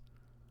us.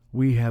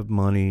 We have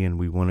money and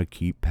we want to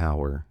keep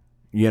power.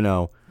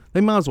 They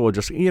might as well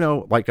just,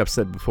 like I've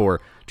said before,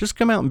 just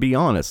come out and be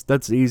honest.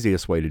 That's the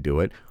easiest way to do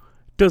it.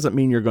 Doesn't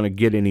mean you're going to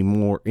get any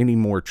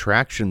more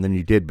traction than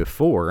you did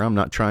before. I'm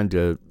not trying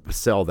to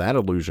sell that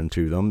illusion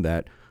to them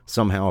that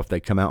somehow if they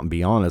come out and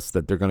be honest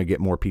that they're going to get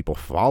more people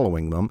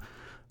following them.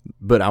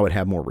 But I would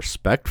have more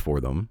respect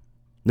for them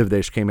if they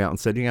just came out and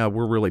said, yeah,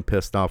 we're really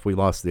pissed off. We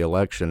lost the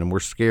election and we're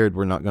scared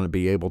we're not going to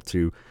be able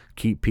to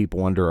keep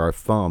people under our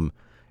thumb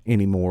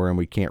anymore, and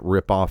we can't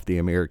rip off the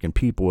American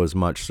people as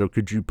much. So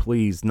could you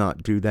please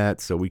not do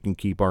that so we can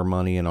keep our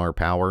money and our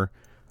power?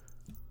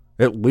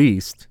 At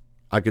least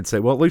I could say,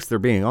 well, at least they're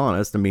being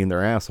honest. I mean,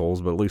 they're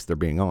assholes, but at least they're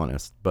being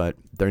honest. But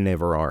they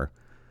never are.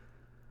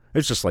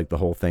 It's just like the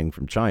whole thing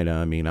from China.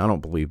 I mean, I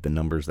don't believe the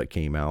numbers that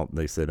came out.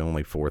 They said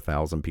only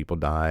 4,000 people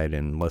died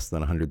and less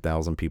than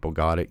 100,000 people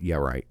got it. Yeah,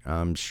 right.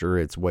 I'm sure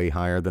it's way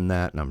higher than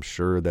that, and I'm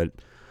sure that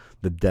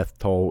the death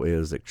toll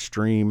is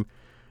extreme.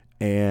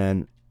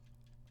 And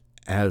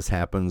as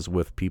happens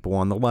with people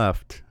on the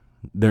left,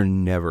 they're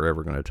never,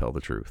 ever going to tell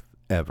the truth.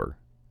 Ever.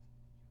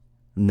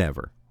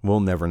 Never. We'll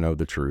never know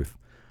the truth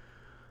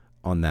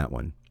on that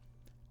one.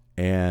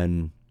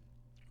 And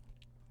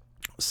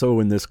so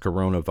in this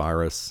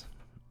coronavirus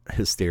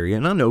hysteria,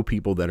 and I know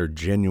people that are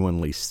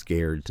genuinely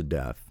scared to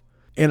death.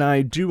 And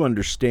I do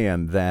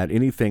understand that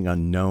anything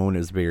unknown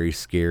is very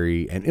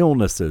scary, and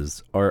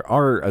illnesses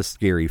are a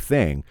scary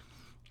thing.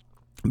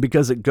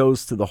 because it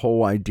goes to the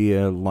whole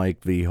idea,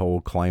 like the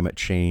whole climate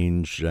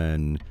change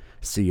and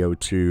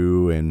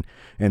CO2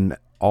 and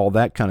all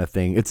that kind of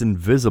thing. It's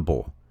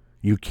invisible.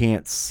 You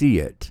can't see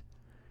it.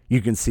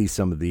 You can see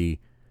some of the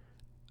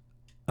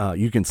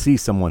you can see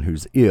someone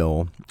who's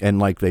ill, and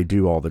like they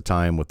do all the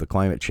time with the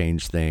climate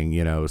change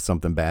thing,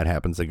 something bad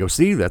happens, they go,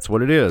 see, that's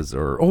what it is.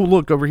 Or, oh,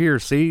 look over here,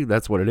 see,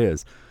 that's what it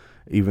is.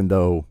 Even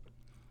though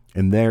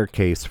in their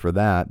case for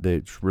that,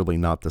 it's really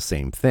not the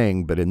same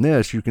thing. But in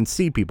this, you can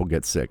see people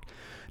get sick.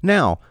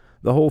 Now,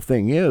 the whole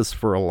thing is,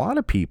 for a lot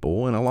of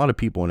people, and a lot of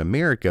people in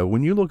America,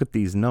 when you look at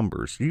these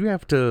numbers, you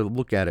have to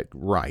look at it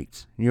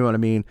right. You know what I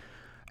mean?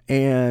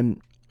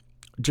 And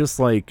just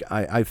like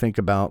I think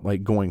about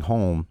like going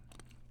home,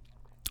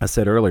 I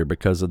said earlier,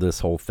 because of this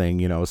whole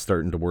thing, I was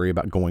starting to worry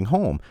about going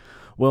home.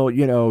 Well,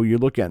 you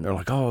look at it and they're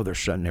like, oh, they're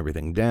shutting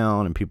everything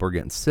down and people are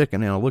getting sick.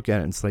 And then I look at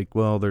it and it's like,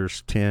 well,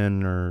 there's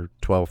 10 or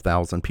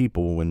 12,000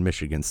 people in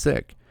Michigan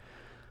sick.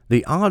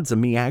 The odds of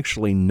me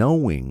actually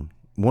knowing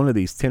one of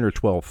these 10 or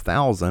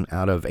 12,000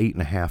 out of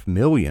 8.5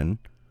 million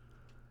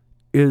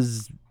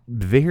is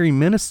very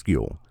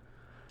minuscule.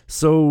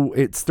 So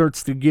it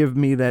starts to give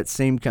me that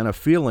same kind of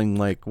feeling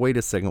like, wait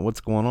a second, what's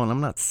going on? I'm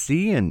not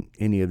seeing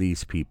any of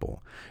these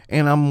people.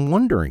 And I'm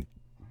wondering,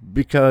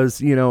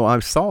 because, I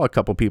saw a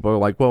couple people are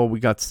like, well,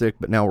 we got sick,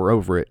 but now we're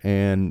over it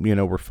and,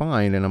 we're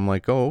fine. And I'm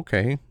like, oh,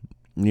 okay,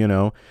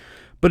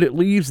 but it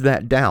leaves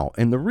that doubt.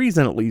 And the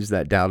reason it leaves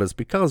that doubt is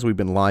because we've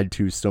been lied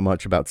to so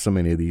much about so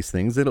many of these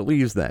things that it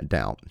leaves that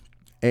doubt.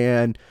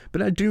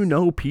 But I do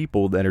know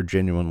people that are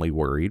genuinely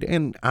worried,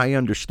 and I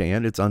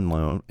understand it's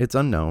unknown.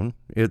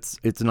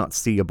 It's not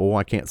seeable.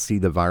 I can't see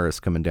the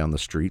virus coming down the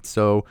street.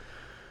 So,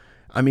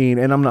 I mean,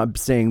 and I'm not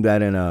saying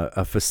that in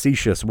a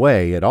facetious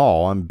way at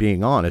all. I'm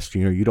being honest.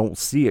 You don't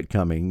see it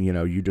coming.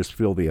 You just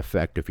feel the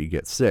effect if you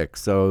get sick.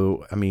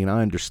 So, I mean,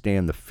 I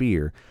understand the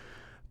fear.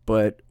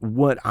 But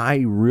what I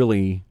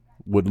really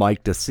would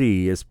like to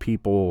see is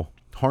people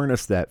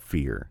harness that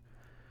fear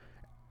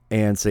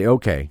and say,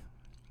 okay,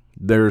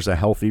 there's a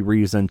healthy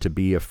reason to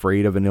be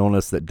afraid of an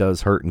illness that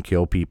does hurt and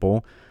kill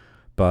people,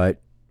 but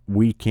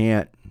we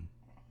can't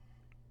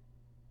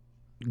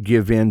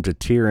give in to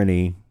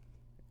tyranny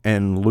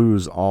and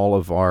lose all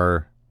of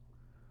our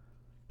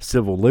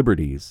civil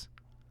liberties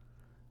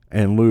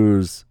and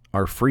lose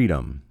our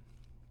freedom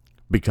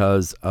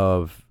because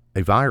of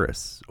a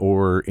virus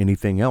or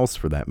anything else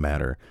for that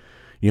matter.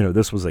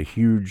 This was a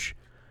huge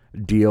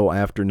deal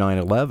after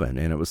 9/11,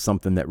 and it was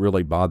something that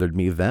really bothered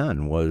me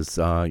then was,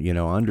 I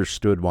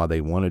understood why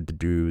they wanted to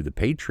do the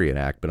Patriot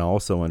Act, but I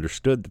also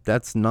understood that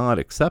that's not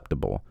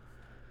acceptable.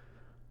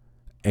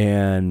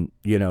 And,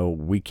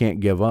 we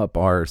can't give up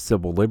our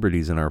civil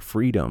liberties and our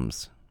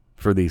freedoms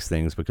for these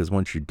things, because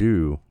once you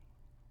do,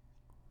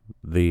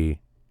 the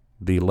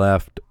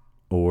left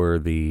or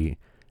the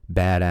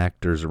bad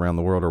actors around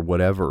the world or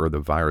whatever, or the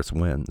virus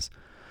wins.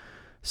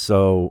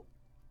 So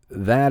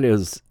that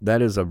is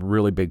a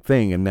really big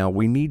thing. And now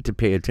we need to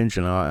pay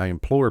attention. I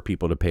implore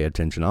people to pay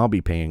attention. I'll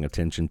be paying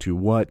attention to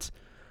what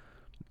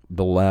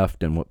the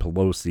left and what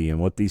Pelosi and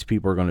what these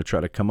people are going to try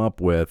to come up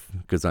with,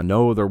 because I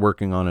know they're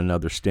working on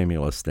another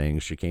stimulus thing.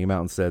 She came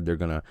out and said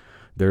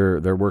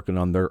they're working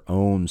on their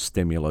own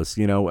stimulus.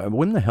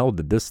 When the hell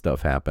did this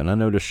stuff happen? I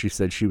noticed she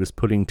said she was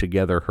putting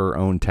together her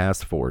own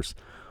task force.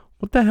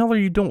 What the hell are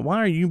you doing? Why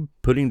are you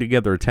putting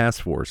together a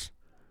task force?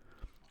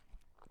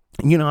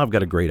 I've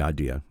got a great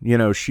idea.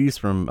 She's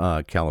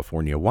from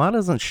California. Why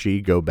doesn't she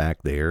go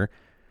back there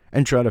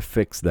and try to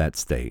fix that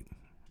state?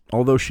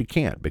 Although she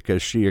can't,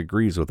 because she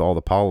agrees with all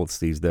the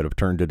policies that have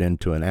turned it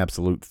into an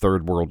absolute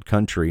third world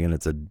country, and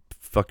it's a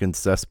fucking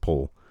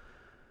cesspool.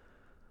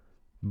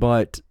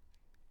 But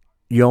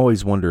you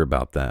always wonder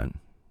about that.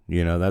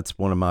 That's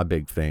one of my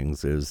big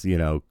things is,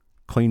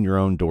 clean your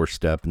own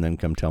doorstep and then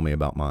come tell me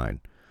about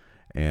mine.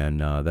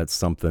 And that's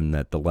something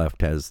that the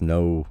left has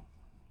no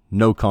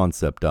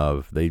concept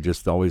of. They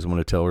just always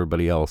want to tell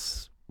everybody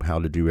else how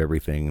to do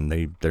everything, and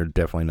they're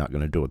definitely not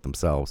going to do it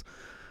themselves.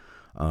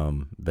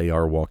 They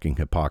are walking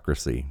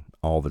hypocrisy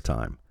all the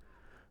time.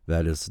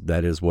 That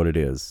is what it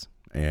is.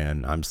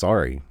 And I'm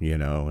sorry,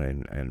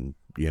 and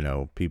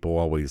people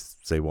always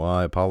say, well,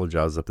 I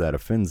apologize if that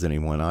offends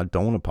anyone. I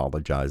don't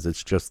apologize.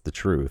 It's just the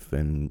truth.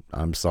 And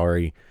I'm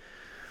sorry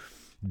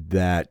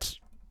that,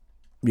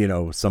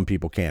 some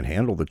people can't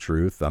handle the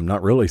truth. I'm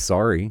not really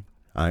sorry.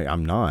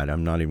 I'm not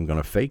even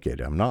going to fake it.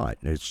 I'm not.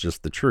 It's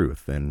just the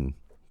truth, and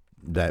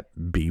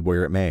that be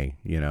where it may,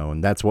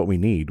 and that's what we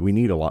need. We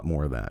need a lot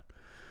more of that.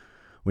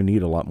 We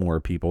need a lot more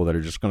people that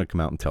are just going to come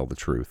out and tell the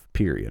truth,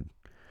 period.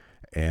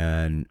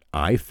 And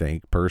I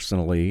think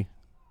personally,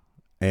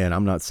 and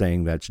I'm not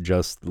saying that's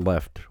just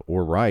left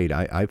or right,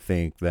 I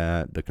think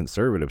that the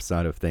conservative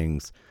side of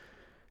things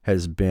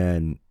has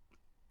been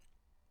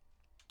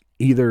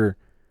either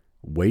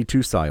way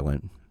too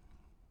silent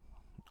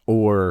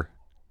or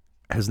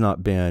has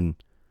not been,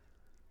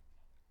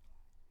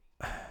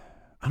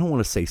 I don't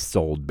want to say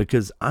sold,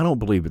 because I don't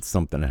believe it's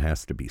something that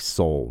has to be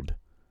sold.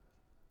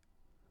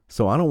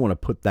 So I don't want to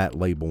put that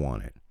label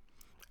on it.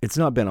 It's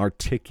not been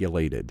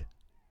articulated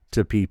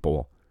to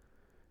people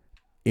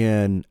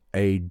in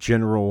a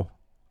general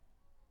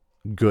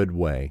good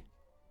way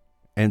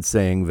and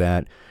saying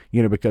that,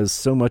 because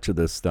so much of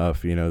this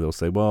stuff, they'll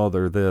say, well,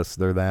 they're this,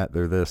 they're that,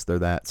 they're this, they're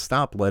that.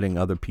 Stop letting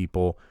other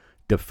people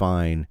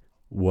define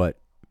what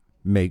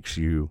makes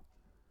you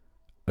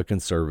a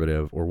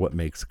conservative or what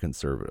makes a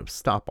conservative.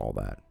 Stop all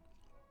that.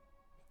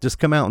 Just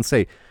come out and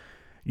say,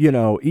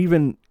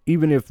 even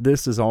if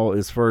this is all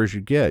as far as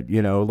you get,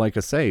 like I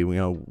say,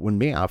 when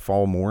me, I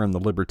fall more on the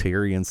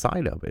libertarian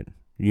side of it,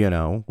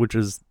 which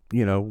is,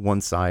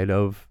 one side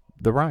of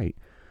the right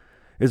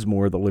is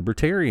more the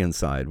libertarian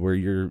side where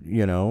you're,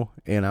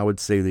 and I would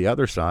say the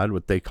other side,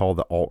 what they call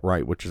the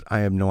alt-right, which is, I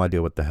have no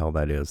idea what the hell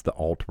that is, the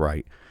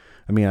alt-right.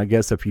 I mean, I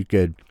guess if you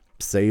could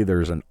say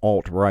there's an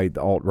alt-right,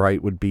 the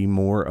alt-right would be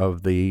more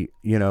of the,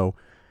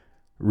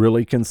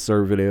 really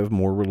conservative,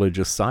 more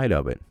religious side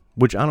of it,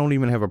 which I don't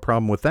even have a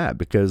problem with that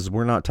because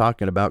we're not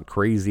talking about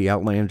crazy,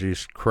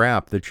 outlandish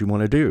crap that you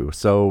want to do.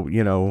 So,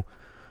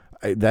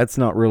 that's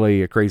not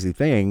really a crazy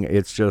thing.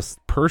 It's just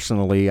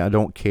personally, I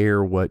don't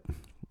care what,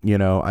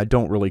 I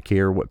don't really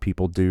care what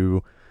people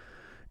do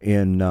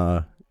in,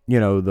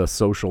 the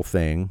social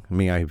thing. I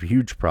mean, I have a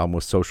huge problem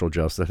with social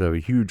justice. I have a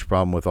huge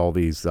problem with all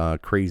these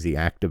crazy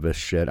activist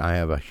shit. I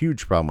have a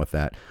huge problem with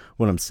that.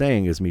 What I'm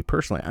saying is, me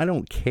personally, I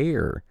don't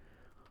care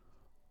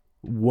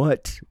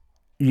what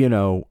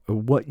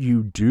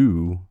you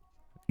do,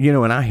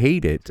 and I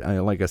hate it.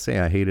 Like I say,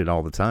 I hate it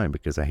all the time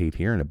because I hate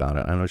hearing about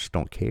it. I just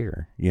don't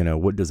care.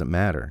 What does it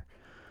matter?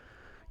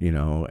 You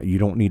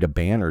don't need a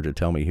banner to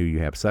tell me who you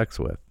have sex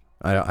with.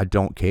 I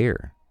don't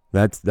care.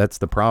 That's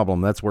the problem.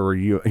 That's where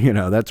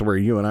that's where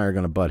you and I are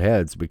going to butt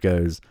heads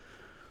because,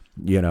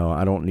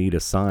 I don't need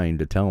a sign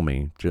to tell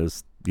me.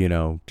 Just be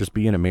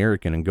an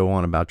American and go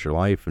on about your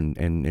life and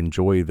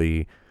enjoy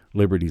the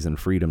liberties and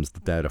freedoms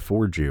that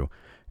affords you.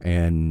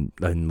 And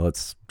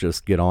let's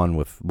just get on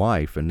with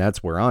life. And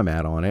that's where I'm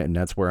at on it. And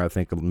that's where I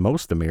think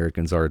most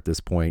Americans are at this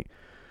point.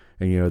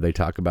 And, they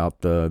talk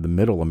about the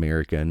middle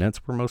America, and that's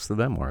where most of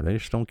them are. They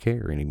just don't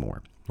care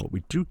anymore. What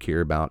we do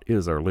care about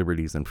is our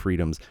liberties and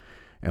freedoms.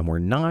 And we're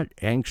not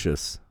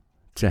anxious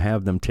to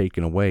have them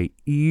taken away,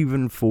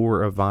 even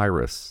for a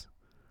virus.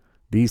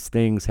 These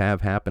things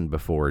have happened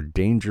before.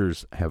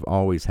 Dangers have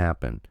always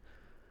happened.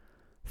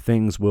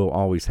 Things will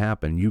always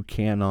happen. You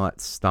cannot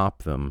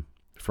stop them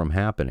from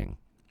happening.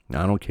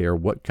 I don't care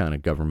what kind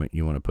of government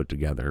you want to put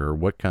together or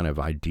what kind of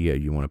idea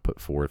you want to put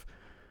forth.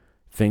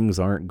 Things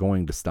aren't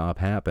going to stop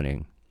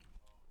happening.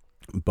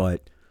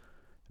 But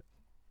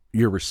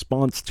your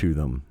response to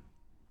them,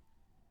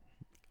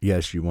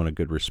 yes, you want a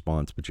good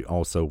response, but you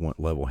also want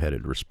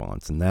level-headed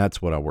response. And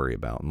that's what I worry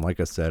about. And like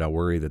I said, I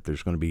worry that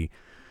there's going to be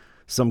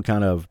some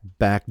kind of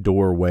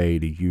backdoor way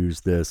to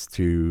use this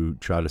to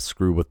try to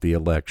screw with the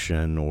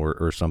election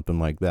or something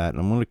like that. And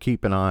I'm going to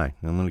keep an eye.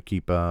 I'm going to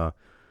keep an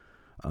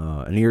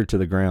ear to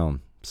the ground,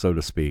 so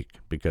to speak,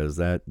 because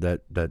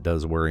that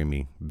does worry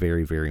me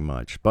very, very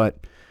much.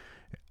 But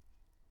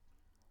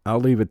I'll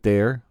leave it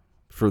there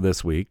for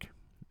this week.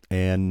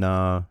 And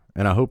I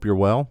hope you're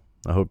well.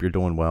 I hope you're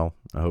doing well.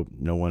 I hope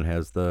no one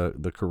has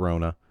the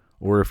corona,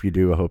 or if you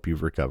do, I hope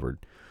you've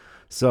recovered.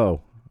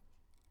 So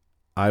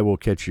I will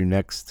catch you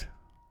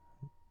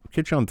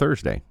on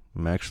Thursday.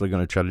 I'm actually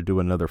going to try to do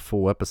another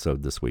full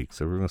episode this week.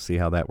 So we're going to see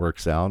how that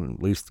works out, and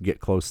at least get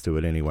close to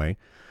it anyway.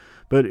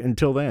 But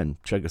until then,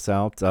 check us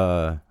out.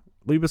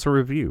 Leave us a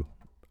review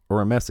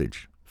or a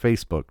message.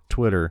 Facebook,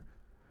 Twitter,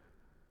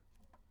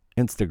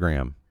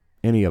 Instagram,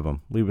 any of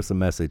them. Leave us a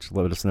message.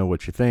 Let us know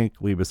what you think.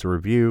 Leave us a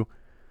review.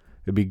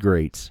 It'd be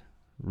great.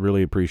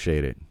 Really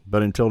appreciate it.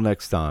 But until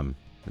next time,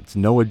 it's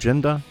no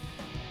agenda,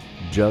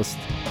 just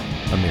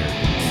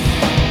America.